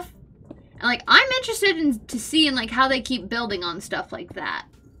stuff. And like I'm interested in to see in like how they keep building on stuff like that.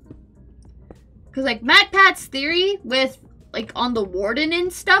 Cause like MatPat's theory with like on the Warden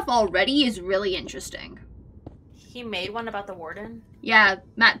and stuff already is really interesting. He made one about the Warden. Yeah,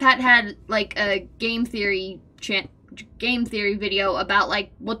 MatPat had like a game theory video about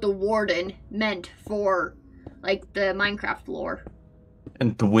like what the Warden meant for like the Minecraft lore.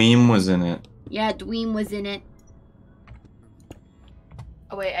 And Dweem was in it. Yeah, Dweem was in it.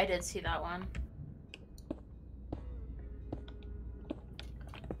 Oh wait, I did see that one.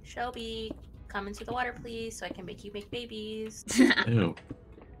 Shelby, come into the water, please, so I can make you make babies. Ew.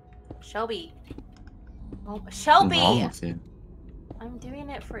 Shelby. Oh, What's Shelby! wrong with you? I'm doing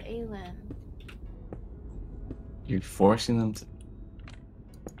it for Aylin. You're forcing them to.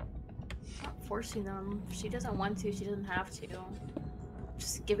 I'm not forcing them. She doesn't want to. She doesn't have to.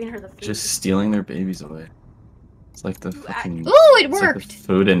 Just giving her the food. Just stealing their babies away. It's like the You act- fucking. Ooh, it It's like the worked.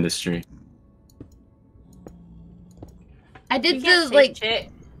 food industry. I You did can't the say like shit.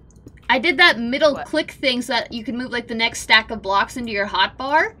 I did that middle What? click thing so that you could move like the next stack of blocks into your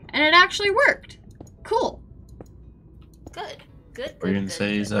hotbar, and it actually worked. Cool. Good. Good. What are you good, gonna good,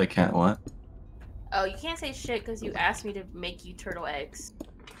 say? good. Is I can't what? Oh, you can't say shit because you asked me to make you turtle eggs.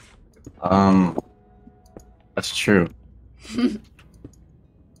 That's true.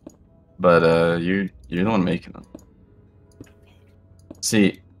 But you're the one making them.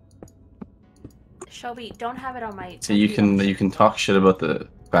 See, Shelby, don't have it on my. you can talk shit about the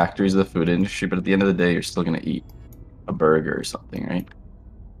factories of the food industry, but at the end of the day, you're still gonna eat a burger or something, right?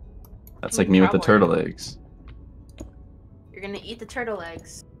 That's like me with the Probably. turtle eggs. You're gonna eat the turtle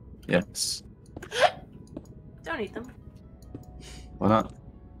eggs. Yes. Don't eat them. Why not?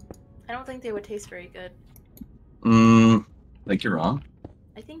 I don't think they would taste very good. Like you're wrong.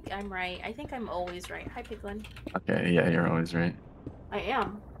 I think I'm right. I think I'm always right. Hi, Piglin. Okay, yeah, you're always right. I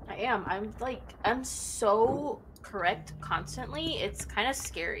am. I'm so correct constantly. It's kind of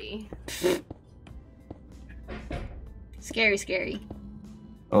scary. Scary, scary.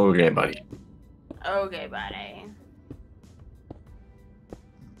 Okay, buddy. Okay, buddy.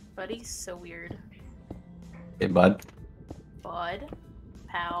 Buddy's so weird. Hey, bud. Bud.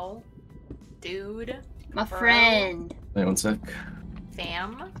 Pal. Dude. My Bro. friend. Wait one sec.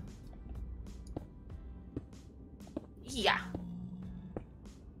 Fam. Yeah.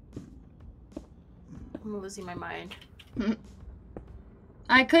 I'm losing my mind.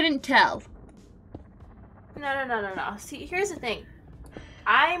 I couldn't tell. No. See, here's the thing.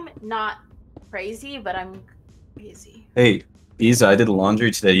 I'm not crazy, but I'm crazy. Hey, Isa, I did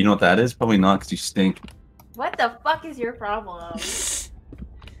laundry today. You know what that is? Probably not, because you stink. What the fuck is your problem?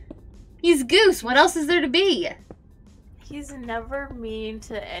 He's Goose. What else is there to be? He's never mean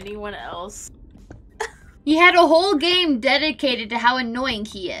to anyone else. He had a whole game dedicated to how annoying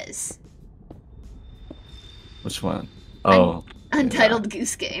he is. Which one? Oh. Untitled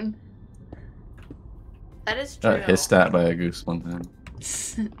Goose Game. That is true. Got hissed at by a goose one time.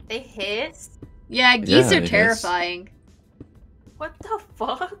 They hiss? Yeah, geese Yeah, are they hiss. terrifying. What the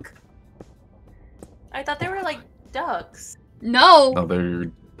fuck? I thought they were like ducks. No. No,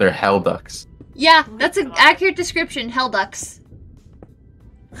 they're hell ducks. Yeah, Oh my that's an God. accurate description. Hell ducks.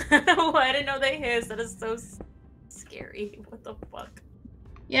 Oh, I didn't know they hiss. That is so scary. What the fuck?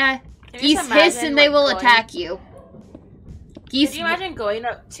 Yeah, Can you geese just hiss imagine, and they like, will going- attack you. Geese. Could you imagine going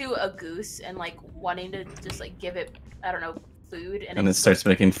up to a goose and like wanting to just like give it, I don't know, food And it starts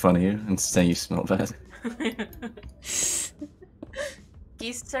making fun of you and saying you smell bad.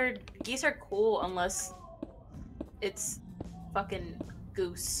 Geese are cool unless it's fucking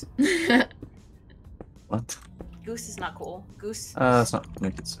goose. What? Goose is not cool. Goose. That's not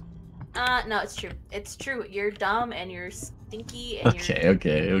make it so. No, it's true. It's true. You're dumb and you're stinky and you're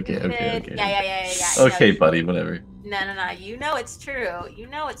Okay. stupid. Yeah. Okay, No, buddy, whatever. No. You know it's true. You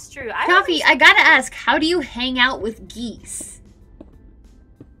know it's true. Coffee, I gotta ask, how do you hang out with geese?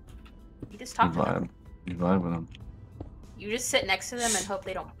 You just You talk to them. vibe. You vibe with them. You just sit next to them and hope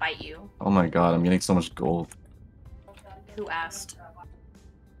they don't bite you. Oh my god, I'm getting so much gold. Who asked?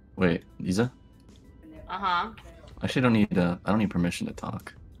 Wait, Isa? Uh-huh. Actually, I don't need permission to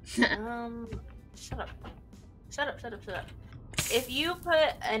talk. Shut up. Shut up. If you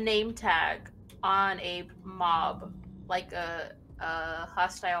put a name tag on a mob, like a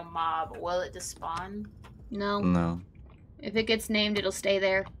hostile mob, will it despawn? No. No. If it gets named, it'll stay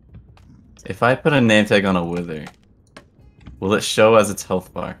there. If I put a name tag on a wither, will it show as its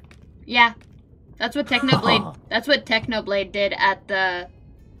health bar? Yeah. That's what Technoblade that's what Technoblade did at the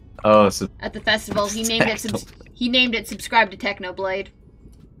Oh, so festival. He named it Subscribe to Technoblade.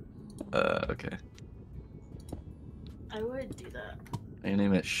 okay. I would do that. I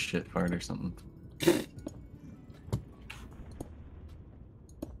name it shit fart or something.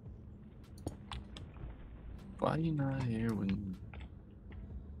 Why you not here when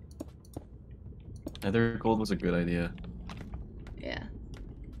Nether gold was a good idea. Yeah.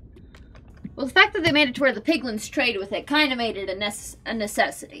 Well, the fact that they made it to where the piglins trade with it kind of made it a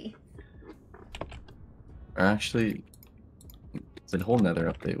necessity. Or actually, the whole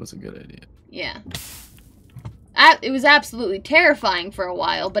Nether update was a good idea. Yeah. It was absolutely terrifying for a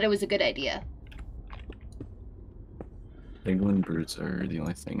while, but it was a good idea. Piglin brutes are the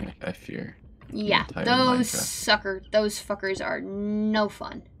only thing I fear. Yeah, entire those fuckers are no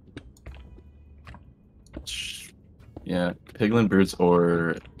fun. Yeah, Piglin brutes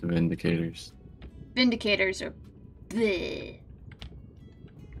or Vindicators. Vindicators are bleh.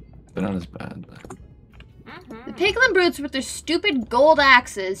 They're not as bad, but The Piglin brutes with their stupid gold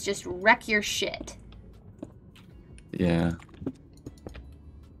axes just wreck your shit. yeah.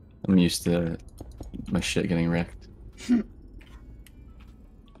 I'm used to my shit getting wrecked.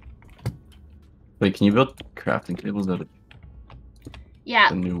 Wait, can you build crafting tables out of Yeah,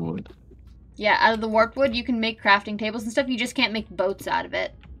 the new wood? yeah, out of the warped wood you can make crafting tables and stuff, you just can't make boats out of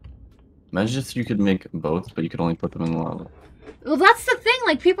it. Imagine if you could make boats, but you could only put them in lava. Well, that's the thing,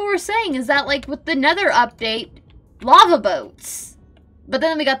 like, people were saying, is that, like, with the Nether update, lava boats. But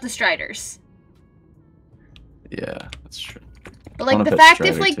then we got the Striders. Yeah, that's true. But, I like, wanna the pet fact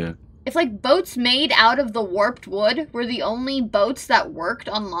if, Strider, like, too. if, like, boats made out of the warped wood were the only boats that worked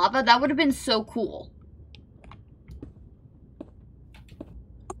on lava, that would have been so cool.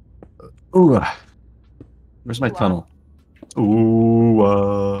 Ooh, where's my Ooh, tunnel?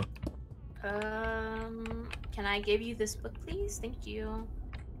 Ooh, Can I give you this book, please? Thank you.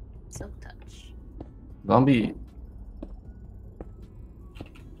 Silk Touch. zombie.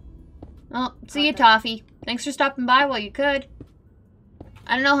 Well, see you, Toffee. Thanks for stopping by while you could.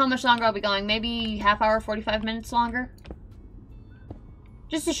 I don't know how much longer I'll be going. Maybe half hour, 45 minutes longer.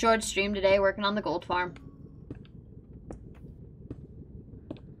 Just a short stream today, working on the gold farm.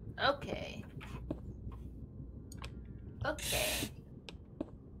 Okay. Okay.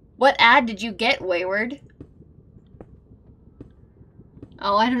 What ad did you get, Wayward?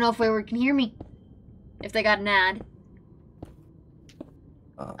 Oh, I don't know if Wayward can hear me. If they got an ad.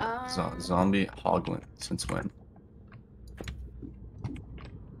 Zombie Hoglin. Since when?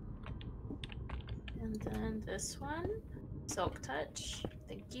 And then this one. Silk Touch.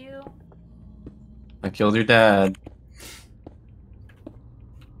 Thank you. I killed your dad.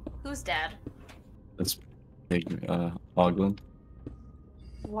 Who's dad? This big Hoglin.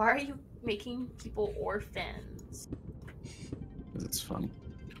 Why are you making people orphans? Because it's funny.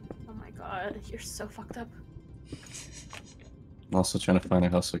 Oh my god, you're so fucked up. I'm also trying to find a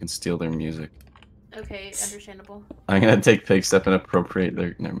house so I can steal their music. Okay, understandable. I'm gonna take Pig Step and appropriate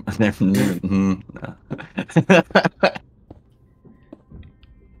their. No.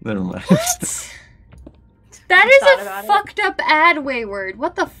 Never mind. What? That You thought is about a it? fucked up ad, Wayward.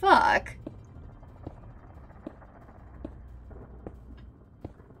 What the fuck?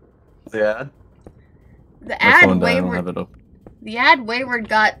 The ad? The My ad phone died, I don't Wayward. have it open. The ad Wayward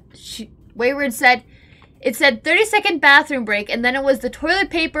got. Wayward said. It said 30-second bathroom break, and then it was the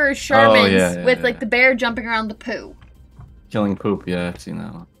toilet paper Charmin's yeah, with yeah. like the bear jumping around the poo. Killing poop, yeah, I've seen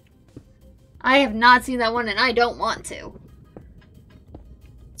that one. I have not seen that one, and I don't want to.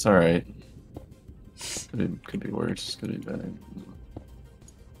 It's alright. Could be worse, could be better.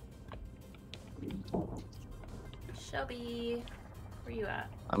 Shelby, where you at?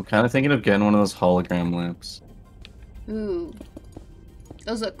 I'm kind of thinking of getting one of those hologram lamps. Ooh.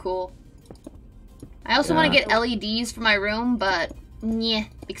 Those look cool. I also Yeah. want to get LEDs for my room, but yeah,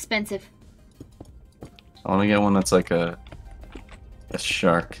 expensive. I want to get one that's like a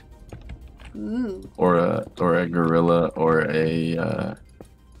shark Ooh. or a gorilla or a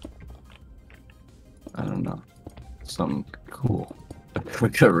I don't know, something cool. A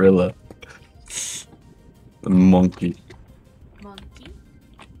gorilla, a monkey. Monkey?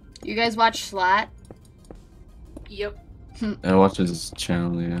 You guys watch Slat? Yep. I watched his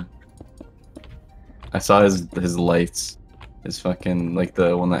channel, yeah. I saw his lights, his fucking like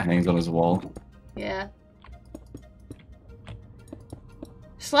the one that hangs on his wall. Yeah.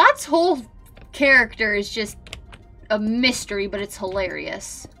 Slat's whole character is just a mystery, but it's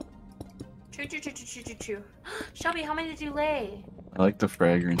hilarious. Choo choo choo choo choo choo choo. Shelby, how many did you lay? I like the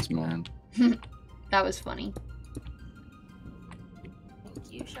fragrance, man. That was funny.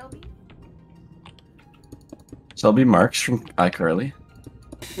 Thank you, Shelby. Shelby Marks from iCarly.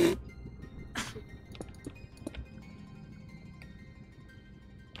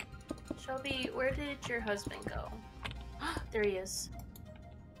 Shelby, where did your husband go? There he is.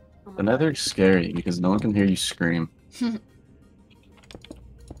 Oh my The God. Nether's scary because no one can hear you scream.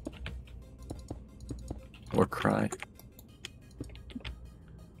 Or cry.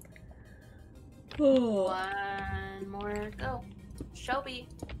 One more go. Shelby.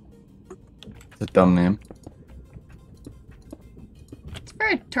 It's a dumb name. It's for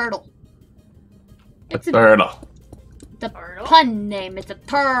a turtle. A It's a turtle. the Turtle? pun name. It's a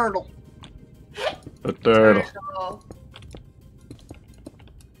turtle. A turtle. Turtle.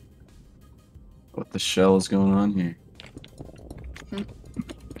 What the shell is going on here?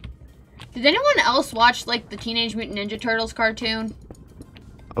 Did anyone else watch, like, the Teenage Mutant Ninja Turtles cartoon?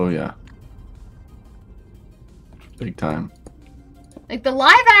 Oh yeah. Big time. Like, the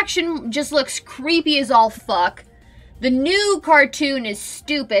live action just looks creepy as all fuck. The new cartoon is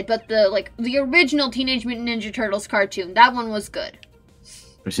stupid, but the original Teenage Mutant Ninja Turtles cartoon, that one was good.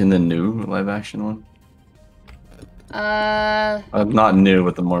 Have you seen the new live action one? Not new,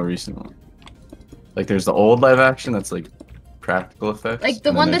 but the more recent one. Like, there's the old live action that's like practical effects. like the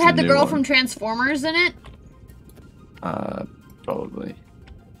and one then that there's had the new girl one. from Transformers in it? Probably.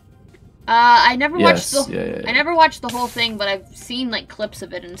 I never watched Yes, the yeah. I never watched the whole thing, but I've seen like clips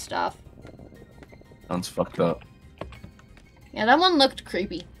of it and stuff. Sounds fucked up. Yeah, that one looked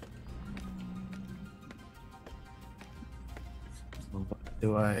creepy. What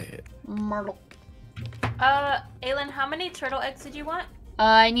do I... Myrtle. Aylin, how many turtle eggs did you want?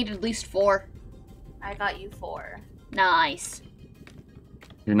 I need at least 4. I got you 4. Nice.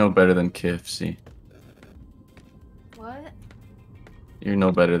 You're no better than KFC. What? You're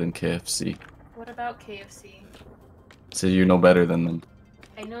no better than KFC. What about KFC? So you're no better than them.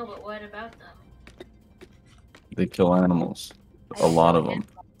 I know, but what about them? They kill animals. A lot of them.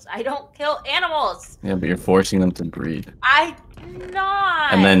 I don't kill animals. Yeah, but you're forcing them to breed. I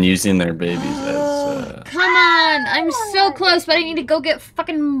not. And then using their babies as... Come on! I'm so close, but I need to go get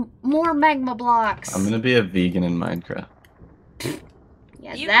fucking more magma blocks. I'm gonna be a vegan in Minecraft.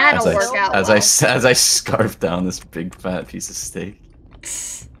 Yeah, You that'll gotta work out as well. I scarf down this big fat piece of steak.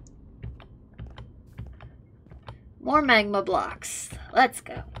 More magma blocks. Let's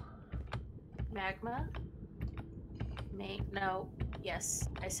go. Magma. No. Yes,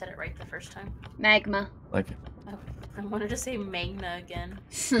 I said it right the first time. Magma. Like Oh, I wanted to say magna again.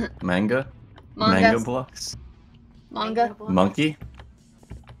 manga? Manga. Manga blocks? Manga. block. Monkey?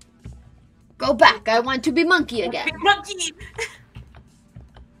 Go back. I want to be monkey again. Monkey.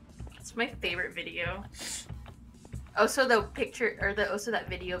 It's my favorite video. Also, the picture or that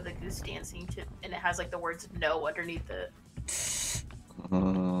video of the goose dancing to, and it has like the words "no" underneath it. I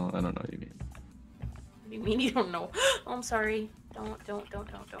don't know what you mean. What do you mean you don't know? Oh, I'm sorry. Don't.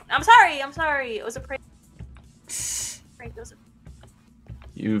 I'm sorry. It was a prank. Prank. It was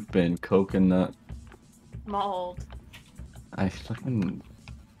You've been coconut. mauled. I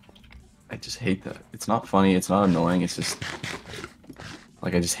just hate that. It's not funny. It's not annoying. It's just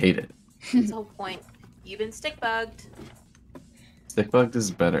like I just hate it. That's the whole point. You've been stick bugged. Stick bugged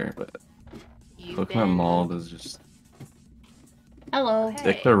is better, but You've coconut been... mauled is just Hello. Okay.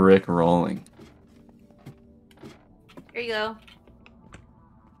 stick the Rick rolling. Here you go.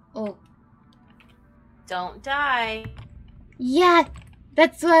 Oh. Don't die. Yeah,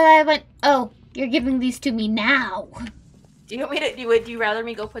 that's what I went. Oh, you're giving these to me now. Do you want me to? Would you rather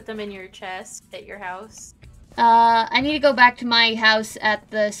me go put them in your chest at your house? I need to go back to my house at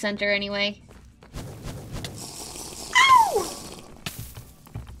the center anyway. Ow!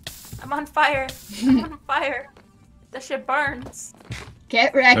 I'm on fire. I'm on fire. That shit burns.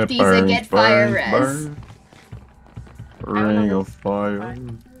 Get wrecked, Isa. Get fire res. Ring of fire.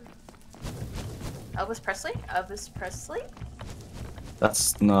 Elvis Presley? Elvis Presley?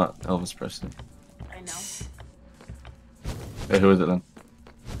 That's not Elvis Presley. I know. Hey, who is it then?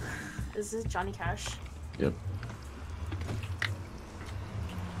 This is Johnny Cash. Yep.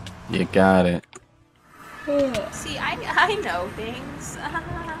 You got it. See, I know things.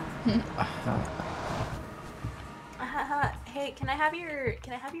 Hey, can I have your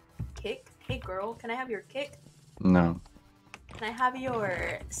kick? Hey girl, can I have your kick? No. Can I have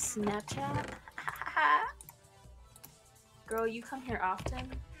your Snapchat? Girl, you come here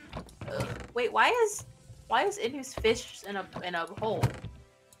often. Ugh. Wait, why is Inu's fish in a hole?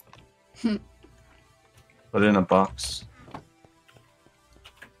 Put it in a box.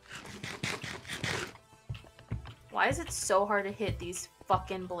 Why is it so hard to hit these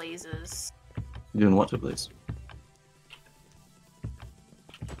fucking blazes? You doing what to please?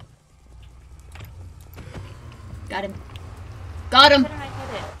 Got him. Got him. Why didn't I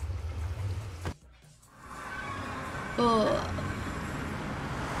hit it?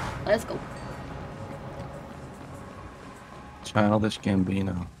 Let's go. Childish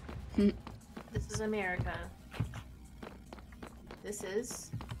Gambino. This is America. This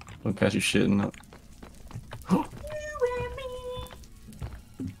is Don't catch you shitting up. you and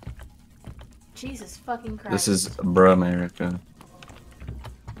me. Jesus fucking Christ. This is Bruh America.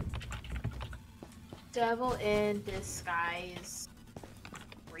 Devil in Disguise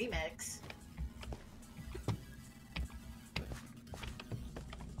remix.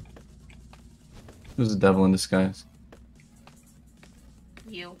 Who's the devil in disguise?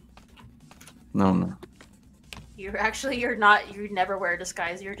 You. No, no. You're not. You never wear a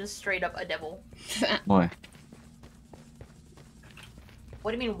disguise. You're just straight up a devil. Why?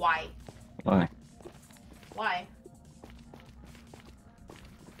 What do you mean, why? Why? Why?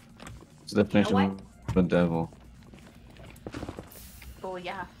 What's the definition You know of a devil? Oh,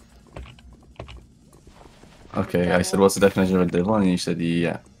 yeah. Okay, I Devil. said, what's the definition of a devil? And you said,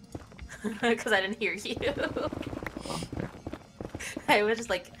 yeah. Because I didn't hear you. Okay. I was just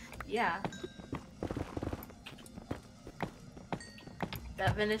like, yeah.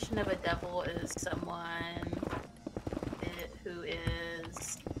 Definition of a devil is someone who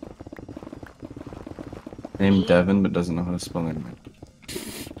is Named mean, Devin, but doesn't know how to spell their name.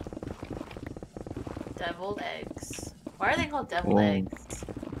 deviled eggs. Why are they called deviled Whoa. eggs?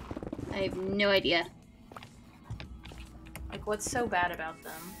 I have no idea. Like, what's so bad about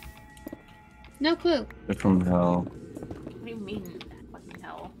them? No clue. They're from hell. What do you mean, fucking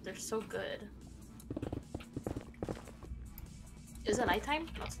hell? They're so good. Is it nighttime?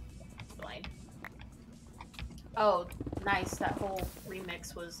 No, it's fine. Oh, nice. That whole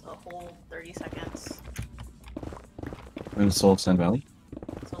remix was a whole 30 seconds. In Soul Sand Valley?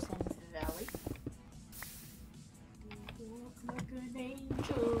 Soul Sand Valley. Walk like an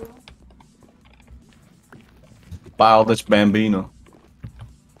angel. Childish Bambino.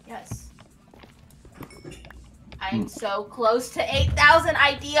 Yes. I'm so close to 8,000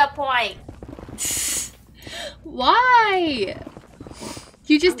 idea points. Why?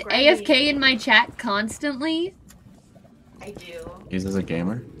 You just I'm grinding. AFK in my chat constantly? I do. He's as a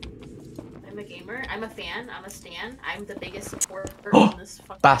gamer. I'm a gamer. I'm a fan. I'm a stan. I'm the biggest supporter Oh, on this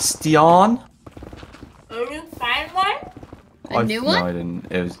fucking. Bastion? Oh, you find one? A new one? No, I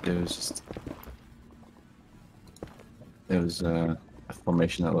didn't. It was just... It was a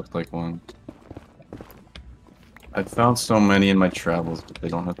formation that looked like one. I found so many in my travels, but they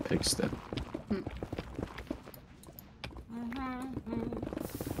don't have pig step.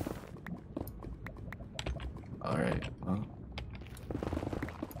 Alright, well.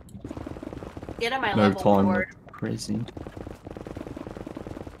 Get on my No level time. board. Crazy.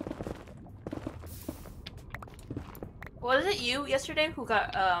 Was it you yesterday who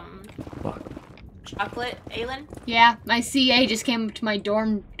got Fuck. chocolate, Aylin? Yeah, my CA just came up to my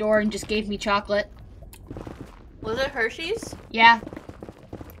dorm door and just gave me chocolate. Was it Hershey's? Yeah.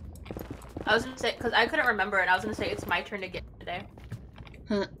 I was gonna say, because I couldn't remember it. I was gonna say it's my turn to get today.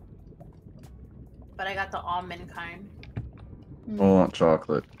 Huh. But I got the almond kind. I want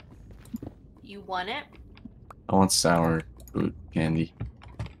chocolate. You want it? I want sour fruit candy.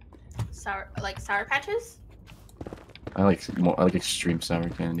 Sour, like Sour Patches? I like extreme sour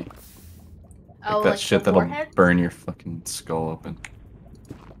candy. Like Oh, that like shit the that'll warheads? burn your fucking skull open.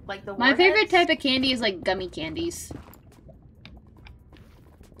 Like the My favorite warheads? type of candy is like gummy candies.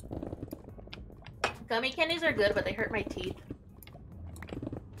 Gummy candies are good, but they hurt my teeth.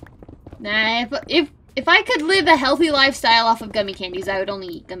 Nah, if I could live a healthy lifestyle off of gummy candies, I would only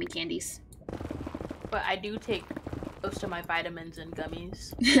eat gummy candies. But I do take most of my vitamins and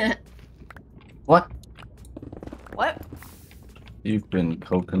gummies. What? What? You've been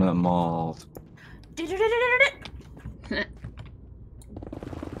coconut mauled. I'm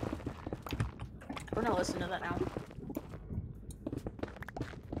gonna listen to that now.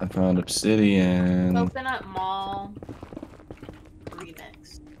 I found obsidian, Coconut Mall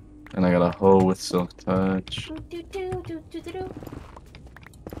remix. and I got a hoe with silk touch.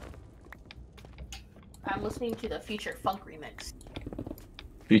 I'm listening to the Future Funk remix.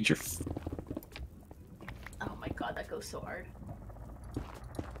 Feature. Oh my god, that goes so hard.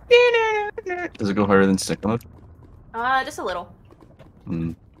 Does it go harder than stick mode? Just a little.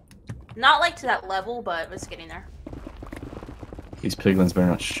 Hmm. Not like to that level, but it's getting there. These piglins better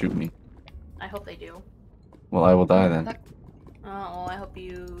not shoot me. I hope they do. Well, I will die then. Oh, I hope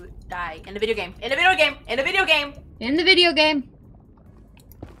you die. In the video game. In the video game! In the video game! In the video game.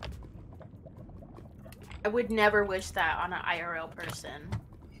 I would never wish that on an IRL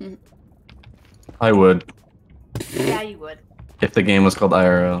person. I would. Yeah, you would. If the game was called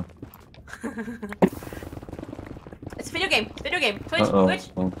IRL. It's a video game. Video game. Twitch. Uh-oh. Twitch.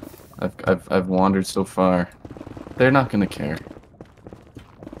 Well, I've wandered so far. They're not gonna care.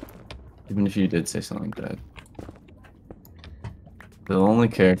 Even if you did say something bad. They'll only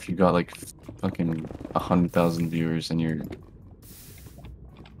care if you got like fucking 100,000 viewers and you're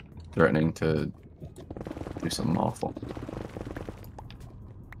threatening to do something awful.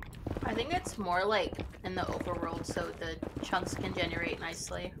 I think it's more like in the overworld so the chunks can generate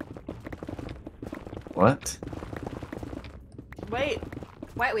nicely. What? Wait,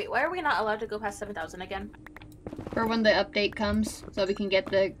 why are we not allowed to go past 7,000 again? For when the update comes, so we can get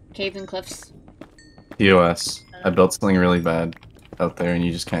the caves and cliffs. POS. I built something really bad out there, and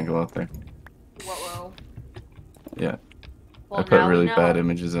you just can't go out there. Whoa. Yeah. Well, I put now we really know. bad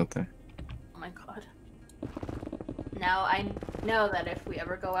images out there. Oh my god. Now I know that if we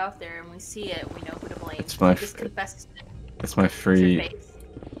ever go out there and we see it, we know who to blame. It's my Just confess it. It's my It's your free. face.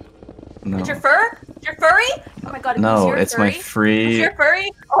 No. It's your fur? It's your furry? Oh my god, No, your it's furry? my free. It's your furry?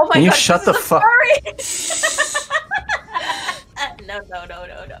 Oh my Can you god, shut this the is a fuck- furry! No.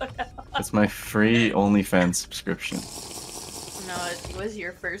 It's my free OnlyFans subscription. No, it was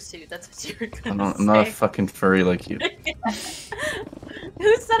your fursuit. That's what you were I'm gonna not a say. fucking furry like you. Who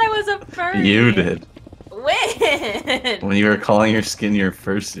said I was a furry? You did. When? When you were calling your skin your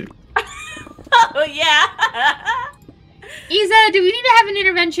fursuit. Oh yeah. Isa, do we need to have an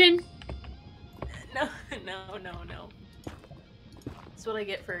intervention? No. That's what I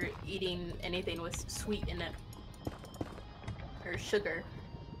get for eating anything with sweet in it. Or sugar.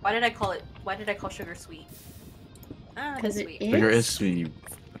 Why did I call sugar sweet? Ah, it's 'Cause it sweet. is. Sugar is sweet.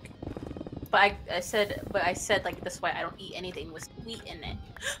 But I said like this way I don't eat anything with sweet in it.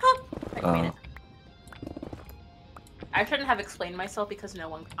 I made it. I shouldn't have explained myself because no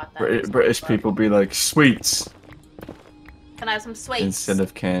one caught that. British people be like sweets Can I have some sweets? instead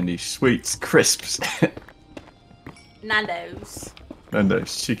of candy. Sweets, crisps. Nando's.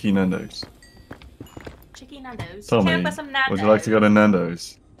 Nando's, cheeky Nando's. Chicken Nando's. Tell Can I me, have some Nando's? would you like to go to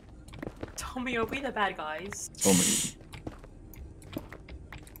Nando's? Tell me, are we the bad guys? Tell me.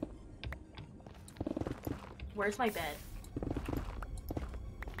 Where's my bed?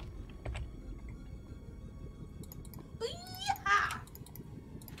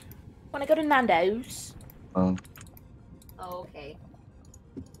 Wanna go to Nando's? Um, Oh, okay.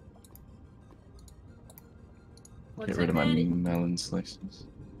 What's get a rid of my good- melon slices.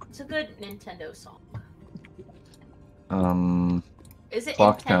 It's a good Nintendo song. Is it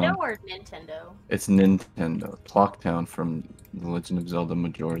Clock Nintendo Town. or Nintendo? It's Nintendo. Clocktown from The Legend of Zelda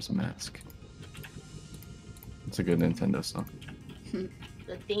Majora's Mask. It's a good Nintendo song.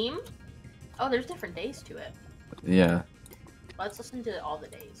 The theme? Oh, there's different days to it. Yeah. Let's listen to all the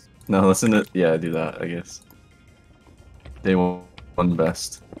days. No, listen to. Yeah, do that, I guess. Day one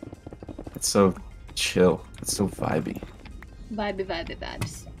best. It's so chill. It's so vibey.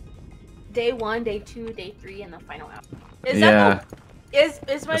 Vibes. Day 1, day 2, day 3, and the final hour. Is Yeah, that the, is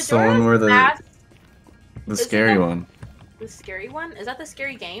That's the Majora's one where the- Mask the is it scary the- one. the scary one? Is that the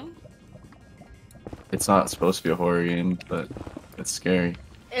scary game? It's not supposed to be a horror game, but it's scary.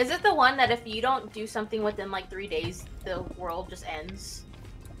 Is it the one that if you don't do something within like 3 days, the world just ends?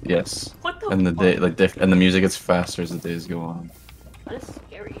 Yes. What the And the fuck? day, like, and the music gets faster as the days go on. That is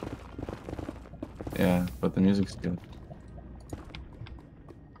scary. Yeah, but the music's good.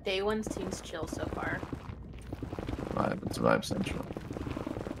 Day 1 seems chill so far. Vibe. It's vibe central.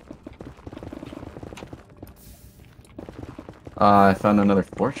 I found another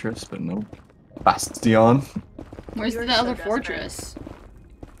fortress, but no bastion. Where's You're the so other desperate. fortress?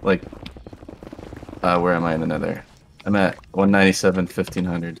 Like, where am I in the nether? I'm at 197,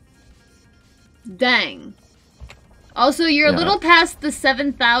 1500. Dang. Also, you're a Yeah. little past the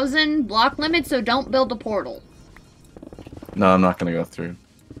 7,000 block limit, so don't build a portal. No, I'm not gonna go through.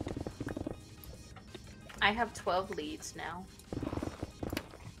 I have 12 leads now.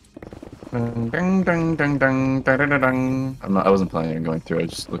 Ding, ding, ding, ding, ding, da, da, da, ding. I wasn't planning on going through. I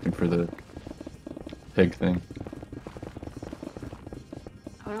was just looking for the pig thing.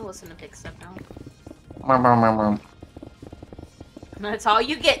 I want to listen to pig stuff now. Meow, meow, meow, meow. That's all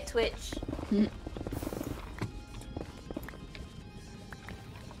you get, Twitch.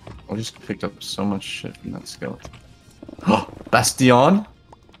 I just picked up so much shit from that skeleton. Oh, Bastion?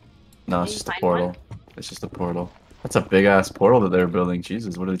 No, it's Did you just a find portal. one? It's just a portal. That's a big ass portal that they're building.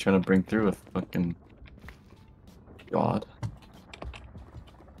 Jesus, what are they trying to bring through with fucking God?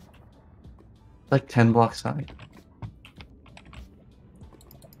 Like 10 blocks high.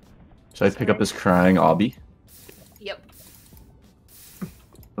 Should I pick up this crying obby? Yep.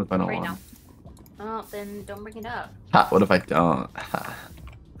 What if I don't Right want now. Oh, then don't bring it up. Ha, what if I don't? Ha.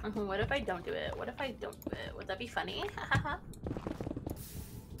 What if I don't do it? What if I don't do it? Would that be funny?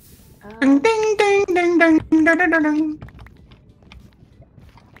 Ding ding ding ding ding ding ding ding ding.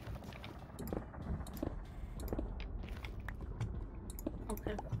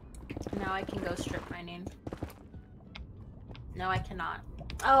 Okay. Now I can go strip mining. No, I cannot.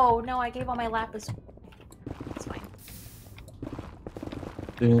 Oh, no, I gave all my lapis. It's fine.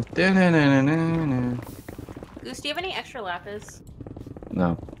 Du-du-du-du-du-du. Goose, do you have any extra lapis?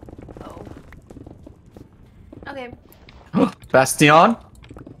 No. Oh. Okay. Bastion?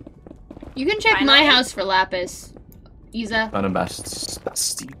 You can check my Finally? house for lapis. Isa. Found a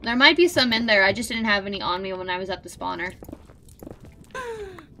bastion. There might be some in there. I just didn't have any on me when I was at the spawner.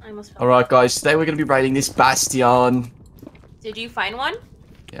 I almost fell. Alright guys, today we're gonna be raiding this bastion. Did you find one?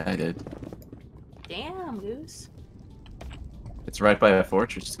 Yeah, I did. Damn, Goose. It's right by a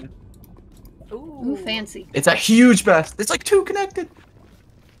fortress too. Ooh. Ooh, fancy. It's a huge bastion. It's like 2 connected.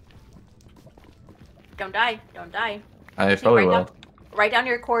 Don't die. Don't die. I probably will. Write down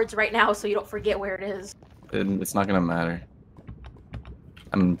your chords right now so you don't forget where it is. It's not gonna matter.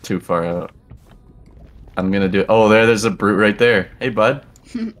 I'm too far out. I'm gonna do. Oh, there's a brute right there. Hey, bud.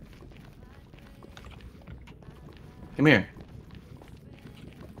 Come here.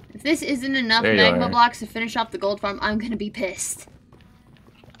 If this isn't enough There you magma are. blocks to finish off the gold farm, I'm gonna be pissed.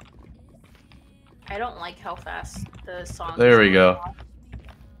 I don't like how fast the song. There is we go. going.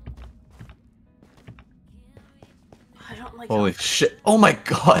 I don't like. Holy shit! Oh my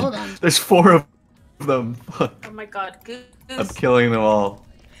god! Hold on. There's 4 of them. Fuck. Oh my god, Goose. I'm killing them all.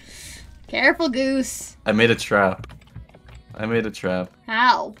 Careful, Goose. I made a trap. I made a trap.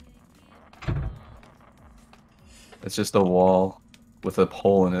 How? It's just a wall with a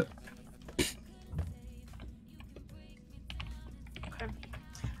hole in it. Okay.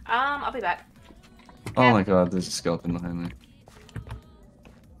 I'll be back. Oh Yeah. my god, there's a skeleton behind me.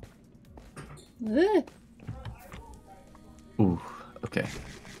 Ugh. Ooh, okay.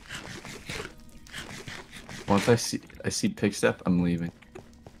 Once I see Pigstep, I'm leaving.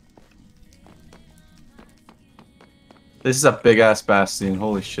 This is a big ass bastion.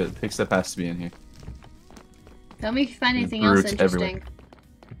 Holy shit, Pigstep has to be in here. Tell me if you find There's anything else brutes interesting. everywhere.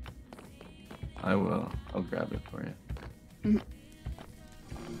 I will. I'll grab it for you.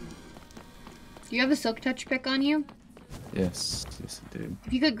 Do you have a silk touch pick on you? Yes, yes I do.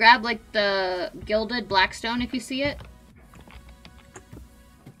 If you could grab like the gilded blackstone if you see it.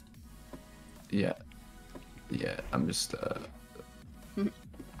 Yeah. Yeah, I'm just I'm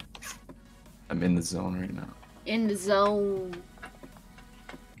in the zone right now. In the zone.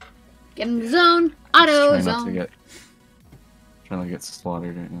 Get in the zone. Auto Just zone. trying not to get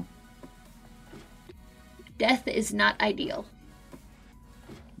slaughtered right now. Death is not ideal.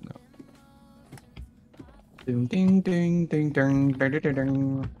 Ding ding ding ding ding ding ding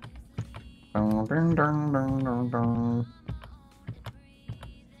ding. Ding, ding, ding, ding, ding, ding.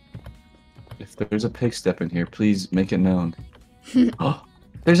 If there's a Pigstep in here, please make it known. Oh,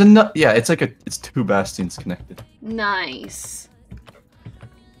 there's a nut. Yeah, it's like it's 2 bastions connected. Nice.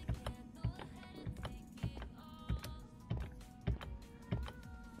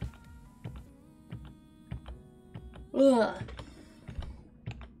 Ugh.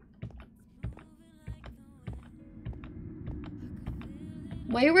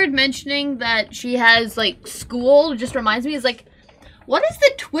 Wayward mentioning that she has like school just reminds me is like, what is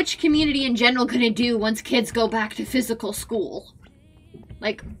the Twitch community in general gonna do once kids go back to physical school?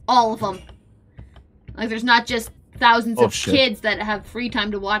 Like all of them. Like there's not just thousands Oh, of shit. kids that have free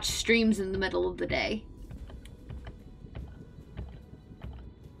time to watch streams in the middle of the day.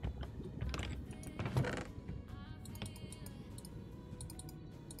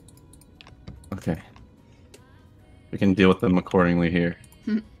 Okay. We can deal with them accordingly here.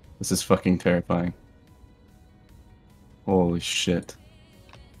 This is fucking terrifying. Holy shit.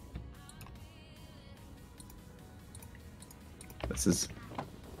 This is...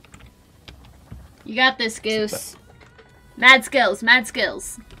 You got this, Goose. Mad skills, mad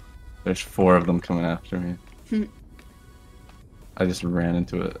skills. There's 4 of them coming after me. I just ran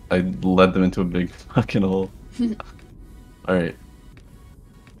into it. I led them into a big fucking hole. Alright.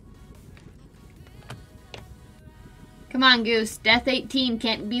 Come on, Goose. Death 18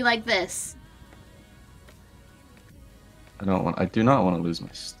 can't be like this. I do not want to lose my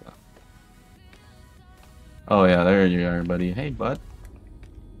stuff. Oh yeah, there you are, buddy. Hey, bud.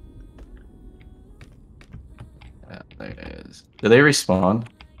 Yeah, there it is. Do they respawn?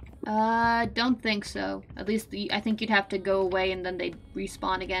 Don't think so. At least I think you'd have to go away and then they'd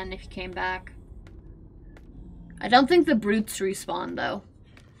respawn again if you came back. I don't think the brutes respawn though.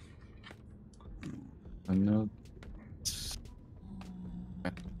 I know.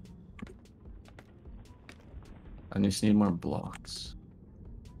 I just need more blocks.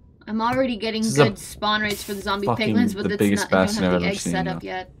 I'm already getting This is a good spawn rates for the zombie fucking- piglins, but the it's biggest not, I don't bastion have I've the ever egg seen, set up though.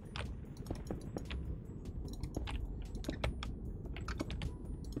 yet.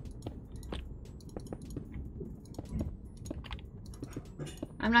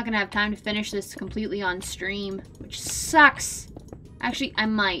 I'm not gonna have time to finish this completely on stream, which sucks. Actually, I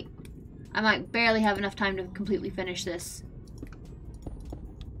might. I might barely have enough time to completely finish this.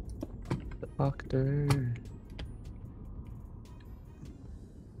 Doctor.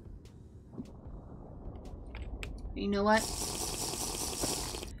 You know what?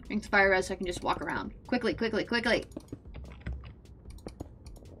 Drink the fire res so I can just walk around. Quickly, quickly, quickly.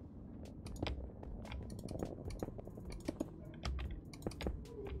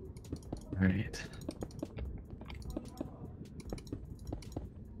 Alright.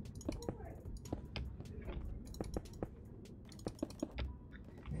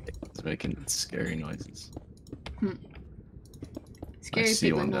 It's making scary noises. Scary I see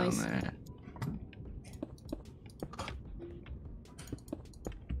people one noise. down there.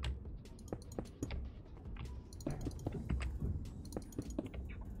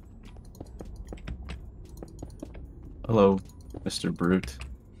 Hello, Mr. Brute.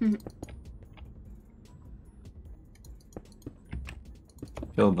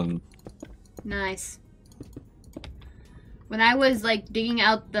 Killed them. Nice. When I was like digging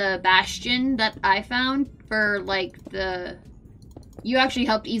out the bastion that I found for like the, you actually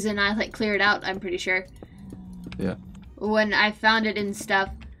helped Isa and I like clear it out, I'm pretty sure. Yeah. When I found it and stuff,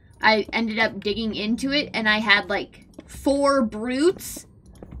 I ended up digging into it and I had like 4 brutes,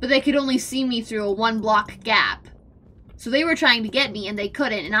 but they could only see me through a 1-block gap. So they were trying to get me and they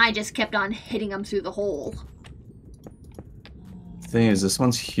couldn't, and I just kept on hitting them through the hole. The thing is, this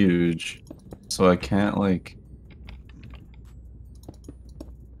one's huge, so I can't like.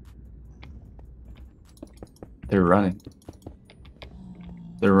 They're running.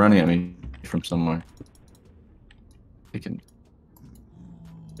 They're running at me from somewhere. They can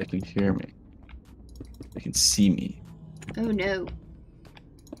hear me. They can see me. Oh no.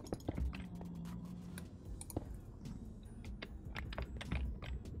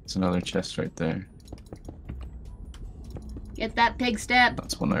 There's another chest right there. Get that pig step.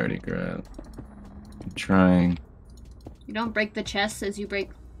 That's one I already grabbed. I'm trying. You don't break the chest as you get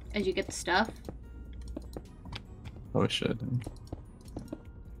the stuff. Oh, I should.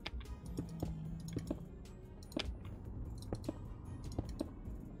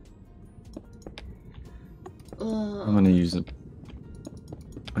 I'm gonna use a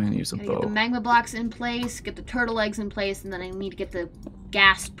Gotta get the bow. magma blocks in place, get the turtle eggs in place, and then I need to get the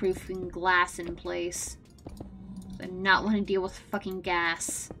gas-proofing glass in place. I do not want to deal with fucking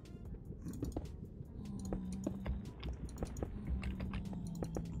gas.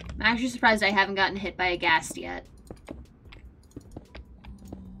 I'm actually surprised I haven't gotten hit by a ghast yet.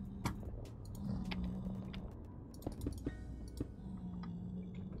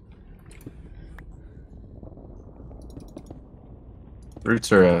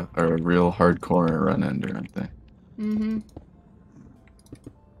 Brutes are a real hardcore run ender, aren't they? Mm-hmm.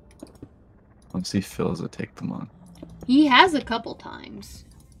 Let's see Phil's to take them on. He has a couple times.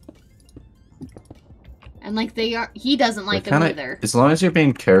 And like he doesn't like them either. As long as you're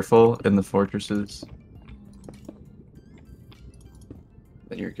being careful in the fortresses,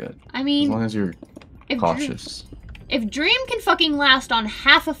 then you're good. I As mean, long as you're cautious. If Dream can fucking last on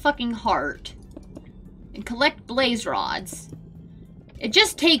half a fucking heart and collect blaze rods, it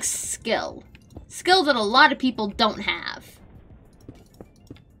just takes skill. Skill that a lot of people don't have.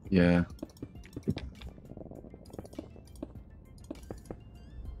 Yeah.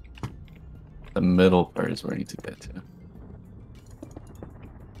 The middle part is where I need to get to.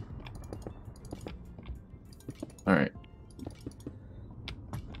 Alright.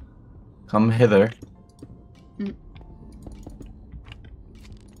 Come hither.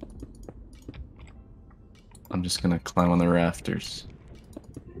 I'm just gonna climb on the rafters.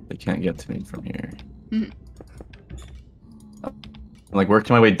 They can't get to me from here. I'm like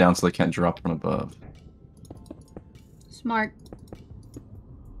working my way down so they can't drop from above. Smart.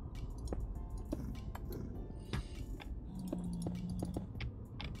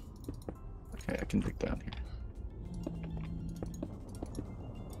 Okay, I can dig down here.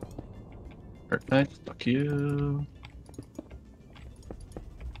 Perfect. Fuck you.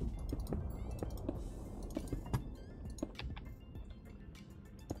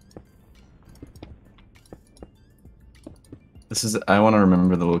 I want to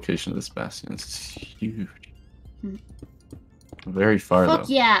remember the location of this bastion. It's huge. Very far, Fuck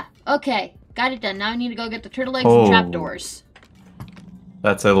though. yeah. Okay, got it done. Now I need to go get the turtle eggs Oh. and trapdoors.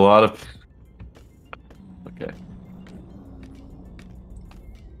 That's a lot of... Okay.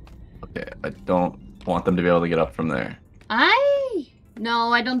 Okay, I don't want them to be able to get up from there.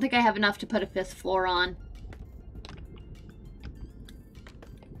 No, I don't think I have enough to put a 5th floor on.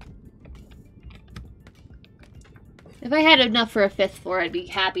 If I had enough for a 5th floor, I'd be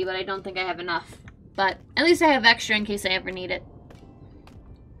happy, but I don't think I have enough. But at least I have extra in case I ever need it.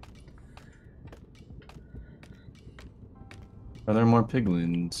 Are there more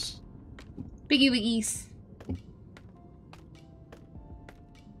piglins? Biggie wiggies.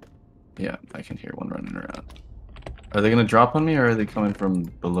 Yeah, I can hear one running around. Are they gonna drop on me or are they coming from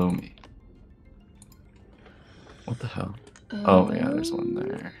below me? What the hell? Oh yeah, there's one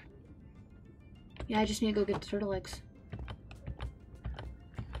there. Yeah, I just need to go get the turtle eggs.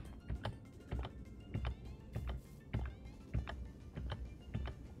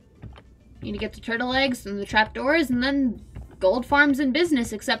 Need to get the turtle eggs and the trapdoors, and then gold farms in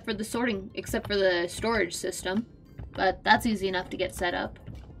business, except for the storage system. But that's easy enough to get set up.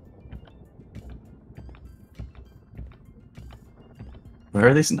 Where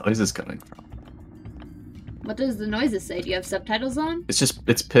are these noises coming from? What does the noises say? Do you have subtitles on? It's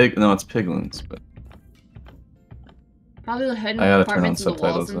piglins, but Probably the hidden I gotta turn on apartments and the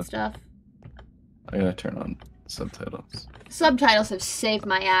walls subtitles, and though. stuff. I gotta turn on subtitles. Subtitles have saved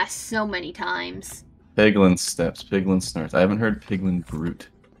my ass so many times. Piglin steps, piglin snorts. I haven't heard piglin brute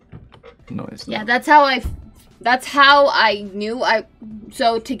noise. Yeah, that's how I knew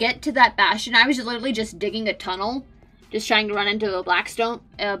so to get to that bastion, I was literally just digging a tunnel, just trying to run into a blackstone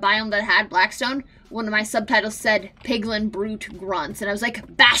biome that had blackstone. One of my subtitles said piglin brute grunts, and I was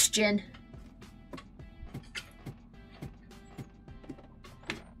like, bastion.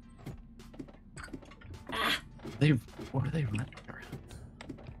 What are they running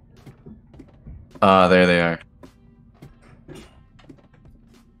around? There they are.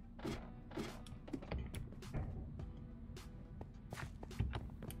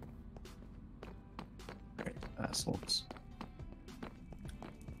 Alright, assholes.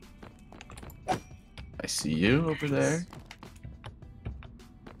 I see you over there.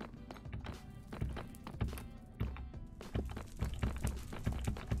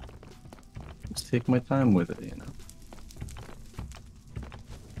 Just take my time with it, you know.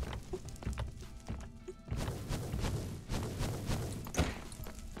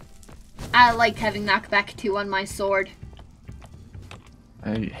 I like having knockback 2 on my sword.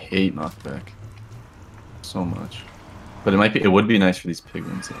 I hate knockback so much, but it would be nice for these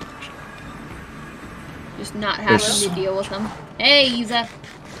piglins. Actually. Just not having There's- to deal with them. Hey, Isa.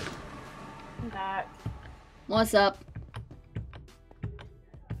 I'm back. What's up?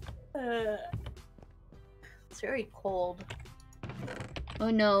 It's very cold.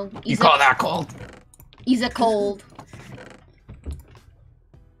 Oh no. You call that cold? Isa cold.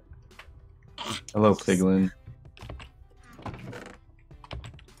 Hello, piglin.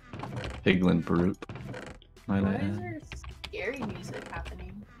 Piglin brute. Might I Why is add. there scary music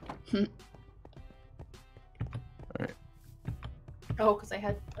happening? Alright. Oh, because I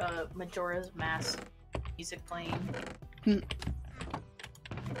had Majora's Mask music playing. Did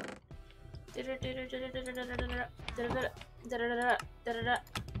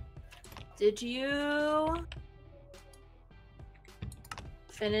you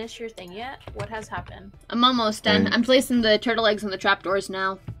finish your thing yet? What has happened? I'm almost done. Hey. I'm placing the turtle eggs on the trapdoors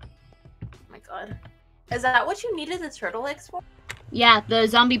now. Oh my god. Is that what you needed the turtle eggs for? Yeah, the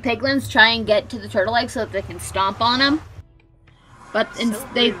zombie piglins try and get to the turtle eggs so that they can stomp on them. But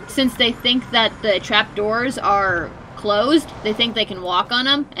since they think that the trapdoors are closed, they think they can walk on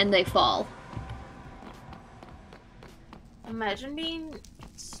them, and they fall. Imagine being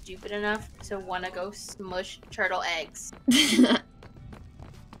stupid enough to want to go smush turtle eggs.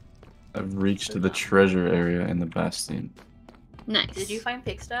 I've reached the treasure area in the bastion. Nice. Did you find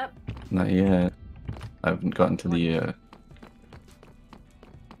Pigstep? Not yet. I haven't gotten to the.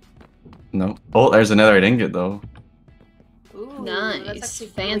 No. Oh, there's another ingot though. Ooh, Nice. That's actually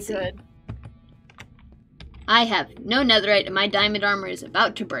Fancy. really good. I have no netherite, and my diamond armor is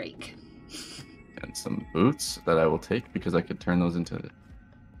about to break. And some boots that I will take because I could turn those into.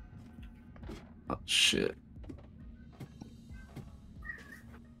 Oh shit.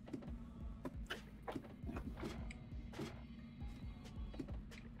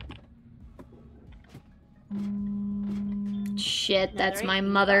 Shit, that's Netherite? my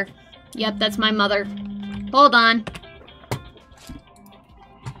mother. Yep, that's my mother. Hold on.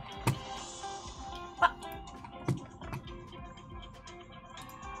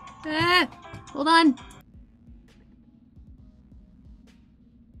 Ah, hold on.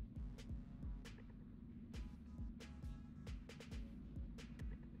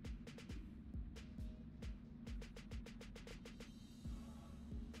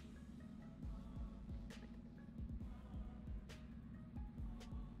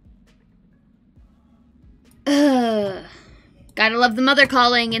 Gotta love the mother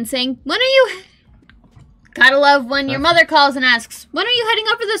calling and saying, when are you... Gotta love when your mother calls and asks, when are you heading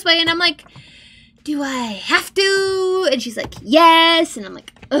over this way? And I'm like, do I have to? And she's like, yes. And I'm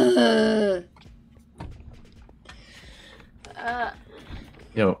like, ugh.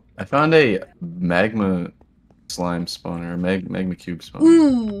 Yo, I found a magma slime spawner, magma cube spawner.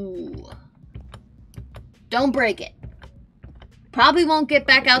 Ooh. Don't break it. Probably won't get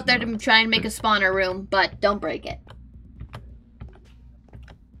back out there to try and make a spawner room, but don't break it.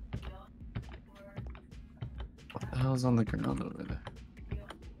 What the hell's on the ground over there?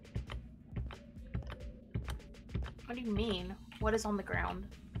 What do you mean? What is on the ground?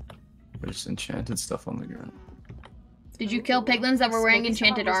 There's enchanted stuff on the ground. Did you kill piglins that were wearing Maybe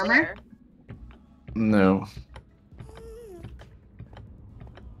someone enchanted was armor? there. No.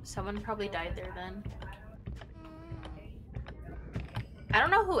 Someone probably died there then. I don't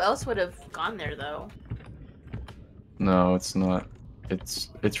know who else would have gone there though. No, it's not. It's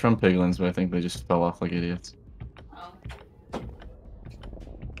from piglins, but I think they just fell off like idiots. Oh.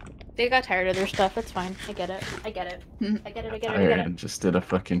 They got tired of their stuff. That's fine. I get it. I get it. I get it. I get it. I get I it. just did a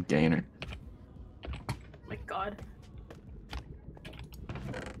fucking gainer. Oh my god.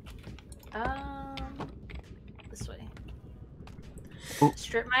 This way. Oh.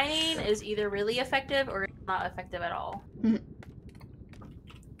 Strip mining is either really effective or not effective at all. Mhm.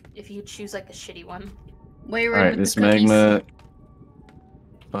 If you choose like a shitty one. Way right Alright, with this the cookies. magma.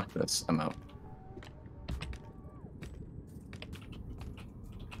 Fuck this, I'm out.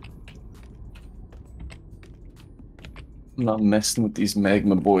 I'm not messing with these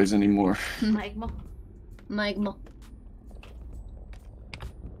magma boys anymore. Magma. Magma.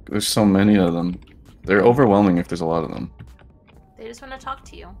 There's so many of them. They're overwhelming if there's a lot of them. They just want to talk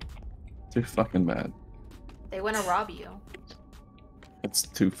to you. Too fucking bad. They want to rob you. It's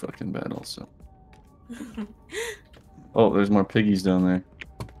too fucking bad also. Oh, there's more piggies down there.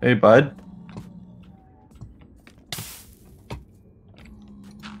 Hey, bud.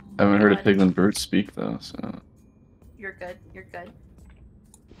 I haven't heard a piglin bird speak though, so. You're good. You're good.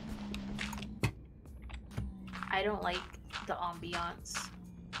 I don't like the ambiance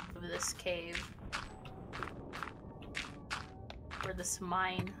of this cave. Or this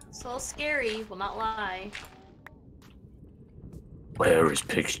mine. It's a little scary, will not lie. Where is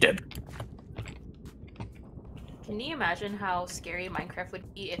Pigstep? Can you imagine how scary Minecraft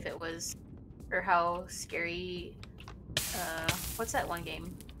would be if it was, or how scary, what's that one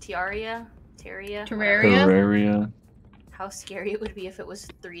game? Terraria? Terraria? Terraria. How scary it would be if it was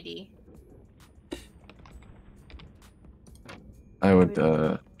 3D. I would,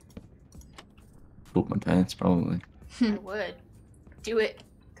 poop my pants, probably. I would. Do it,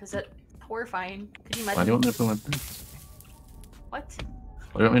 because that's horrifying. Could you imagine? Why do you want me to poop my pants? What?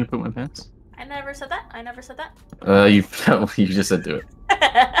 Why do you want me to poop my pants? I never said that. I never said that. You just said do it.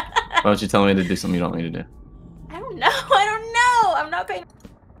 Why don't you tell me to do something you don't want me to do? I don't know. I don't know. I'm not paying.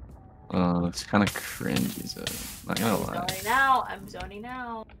 It's kind of cringy, so not gonna I'm lie. zoning out. I'm zoning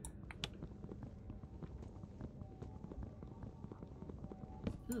out.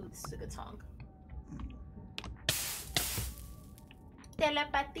 Ooh, this is a good song.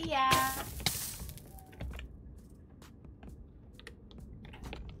 Telepatia.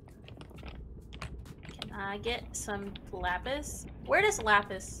 Can I get some lapis? Where does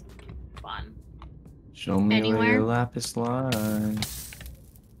lapis spawn? Show me where Anywhere. your lapis lies.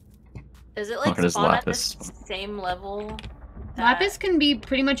 Does it like Where does spawn at the lapis same level? that- Lapis can be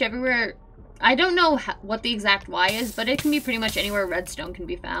pretty much everywhere. I don't know what the exact why is, but it can be pretty much anywhere redstone can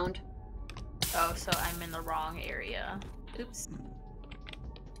be found. Oh, so I'm in the wrong area. Oops.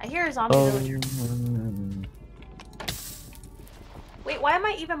 I hear a zombie Oh. villager. Wait, why am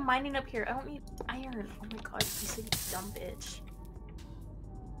I even mining up here? I don't need iron. Oh my god, you silly dumb bitch.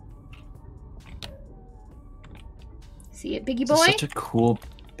 See it, Biggie This is boy? such a cool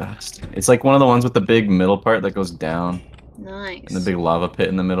bastard. It's like one of the ones with the big middle part that goes down Nice. and the big lava pit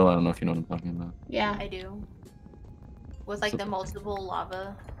in the middle. I don't know if you know what I'm talking about. Yeah. I do. With like the multiple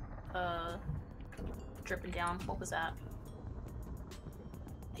lava dripping down. What was that?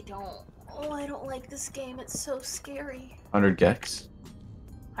 I don't like this game. It's so scary. 100 Gex.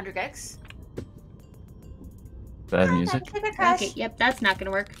 100 Gex? Bad music. Okay, yep, that's not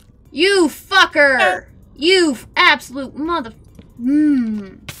gonna work. You fucker! You absolute mother...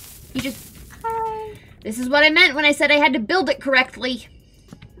 You just... This is what I meant when I said I had to build it correctly.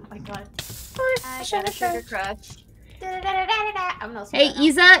 Oh my god. I got a sugar crush. I'm not saying Hey, that now.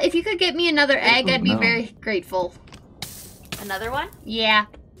 Isa, if you could get me another egg, I'd be no. very grateful. Another one? Yeah.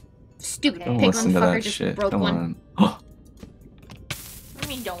 Stupid Okay. Don't piglin listen to fucker that just shit. broke Come one. on. What do you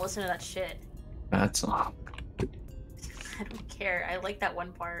mean don't listen to that shit? Bad song. I don't care. I like that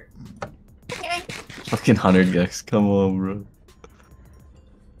one part. Fucking 100 Gex. Come on, bro.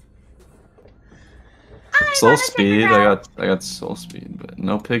 Soul speed. I got soul speed, but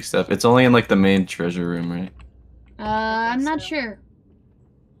no pig stuff. It's only in like the main treasure room, right? I'm not so. sure.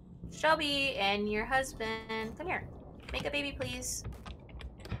 Shelby and your husband. Come here. Make a baby, please.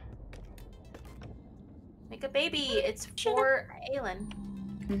 Make a baby. It's for Aelin.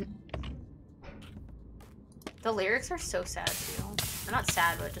 The lyrics are so sad too. They're not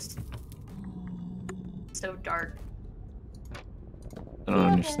sad, but just so dark. I don't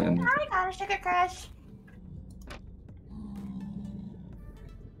understand. I got a sugar crush.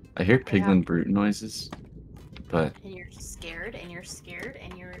 I hear piglin brute noises, but And you're scared, and you're scared,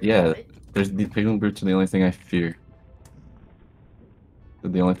 and you're yeah, there's the piglin brutes are the only thing I fear.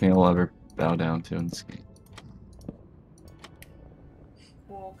 They're the only thing I'll ever bow down to in this game.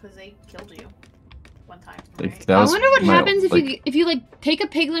 Well, because they killed you one time. Like, Right? that I was wonder what my- happens like, if you like take a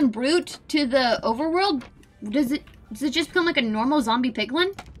piglin brute to the overworld. Does it just become like a normal zombie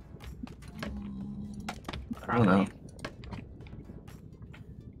piglin? I don't know.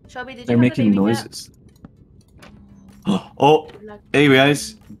 Shelby, did you They're have the making baby noises. Oh, yet? Hey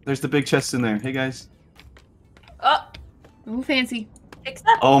guys, there's the big chest in there. Hey guys. Oh, Ooh, fancy. fix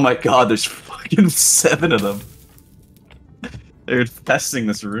that. Oh my god, there's fucking 7 of them. They're infesting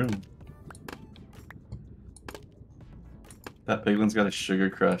this room. That piglin's got a sugar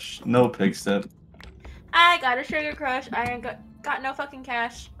crush. No pig step. I got a sugar crush. I ain't got no fucking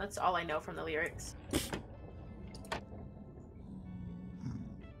cash. That's all I know from the lyrics.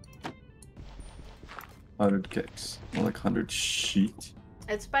 100 kicks. More like 100 sheet.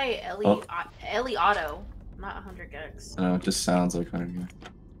 It's by Ellie Oh. Ellie Otto, not 100 gigs. I know, it just sounds like 100 kicks.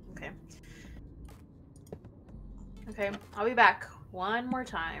 Okay. Okay, I'll be back one more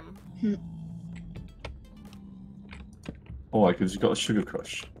time. Oh, I just got a sugar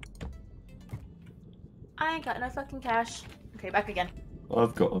crush. I ain't got no fucking cash. Okay, back again.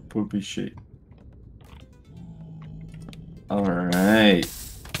 I've got a poopy sheet. Alright.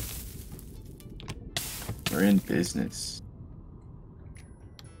 We're in business.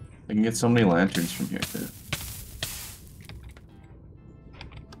 I can get so many lanterns from here, too.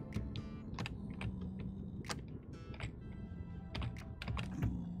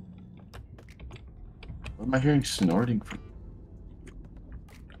 Where am I hearing snorting from?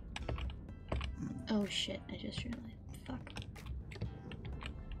 Oh shit! I just realized. Fuck.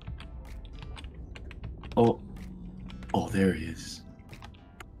 Oh. Oh, there he is.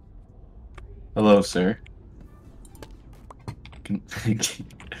 Hello, sir. Can...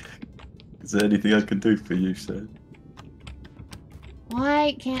 Is there anything I can do for you, sir?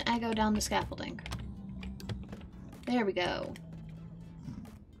 Why can't I go down the scaffolding? There we go.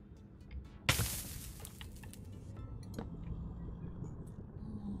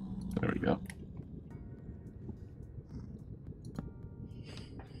 There we go.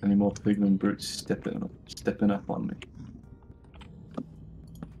 Any more piglin brutes stepping up on me?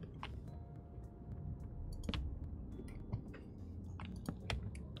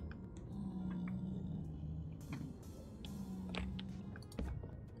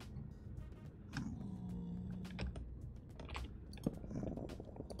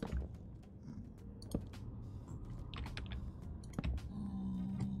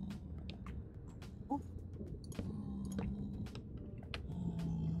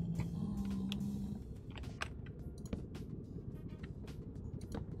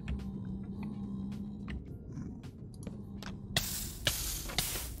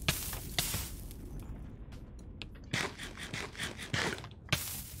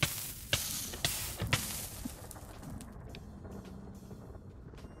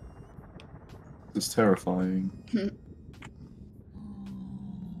 It's terrifying.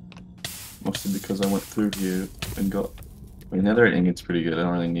 Mostly because I went through here and got... I mean, netherite ingot's pretty good, I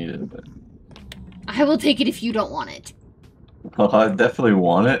don't really need it, but... I will take it if you don't want it. Well, I definitely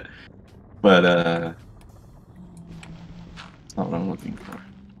want it, but, it's not what I'm looking for.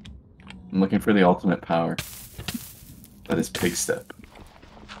 I'm looking for the ultimate power. That is pig step.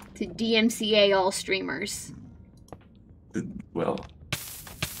 To DMCA all streamers. Well...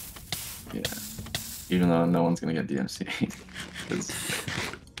 Yeah. Even though no one's gonna get DMCA. Because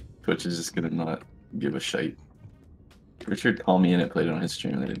Twitch is just gonna not give a shite. Richard called me in it, played it on his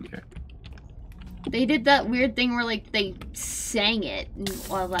stream, and they didn't care. They did that weird thing where like they sang it and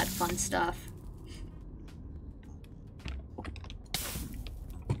all that fun stuff.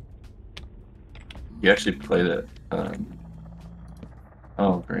 You actually played it.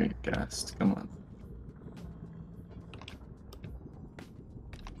 Oh, great, Gast. Come on.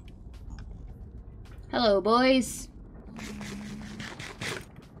 Hello, boys.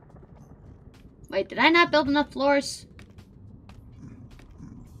 Wait, did I not build enough floors?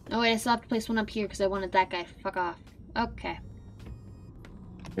 Oh wait, I still have to place one up here because I wanted that guy. Fuck off. Okay.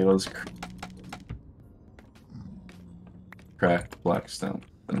 It was cracked blackstone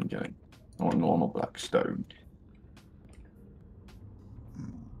that I'm getting. I want normal blackstone.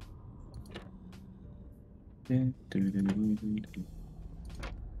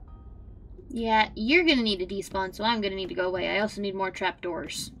 Yeah, you're gonna need a despawn, so I'm gonna need to go away. I also need more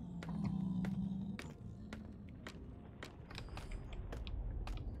trapdoors.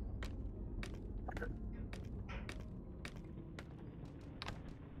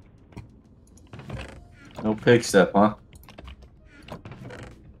 No pig step, huh?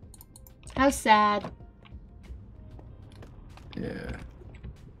 How sad. Yeah.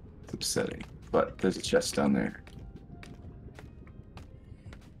 It's upsetting. But there's a chest down there.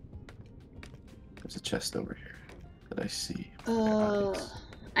 There's a chest over here that I see.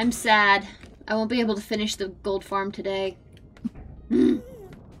 I'm sad. I won't be able to finish the gold farm today.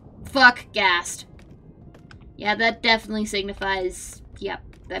 Fuck, gassed. Yeah, that definitely signifies... Yep,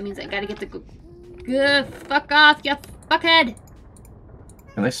 that means I gotta get the... fuck off, you fuckhead!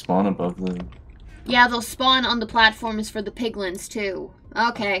 Can they spawn above the... Yeah, they'll spawn on the platforms for the piglins, too.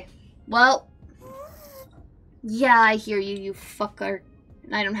 Okay. Well... Yeah, I hear you, you fucker.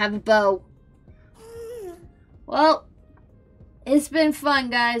 And I don't have a bow. Well... It's been fun,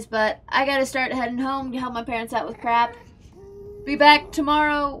 guys, but I gotta start heading home to help my parents out with crap. Be back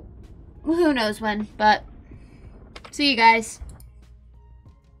tomorrow. Who knows when, but... See you guys.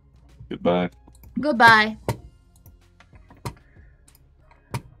 Goodbye. Goodbye.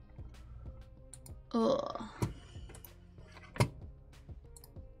 Oh.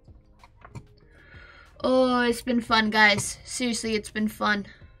 Oh, it's been fun, guys. Seriously, it's been fun.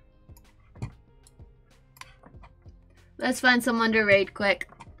 Let's find someone to raid quick.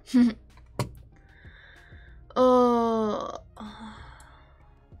 Oh.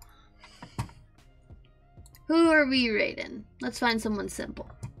 Who are we raiding? Let's find someone simple.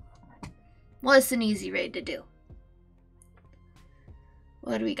 What's an easy raid to do?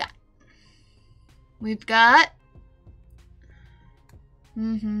 What do we got? We've got...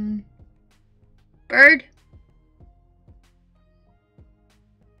 Bird.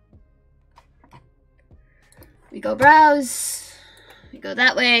 We go browse. We go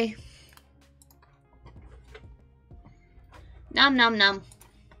that way. Nom nom nom.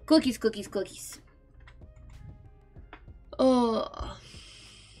 Cookies, cookies, cookies. Oh.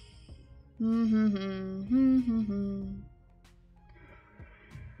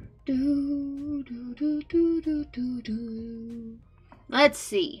 Let's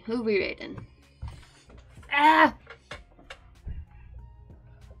see. Who we raiding? Ah!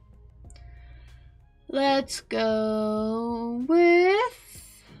 Let's go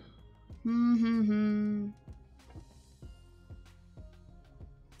with...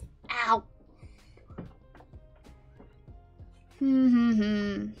 Ow.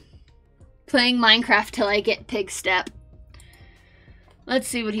 Playing Minecraft till I get pig step. Let's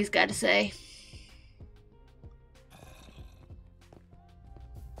see what he's got to say.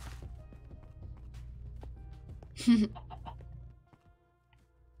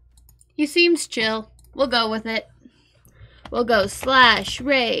 He seems chill. We'll go with it. We'll go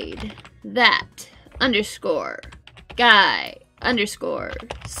 /raid that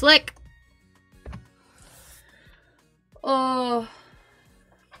 _guy_slick. Oh,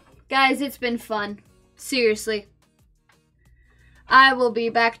 guys, it's been fun. Seriously. I will be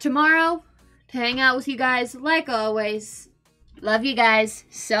back tomorrow to hang out with you guys like always. Love you guys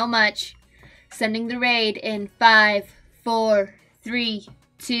so much. Sending the raid in 5, 4, 3,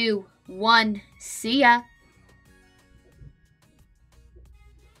 2, 1. See ya.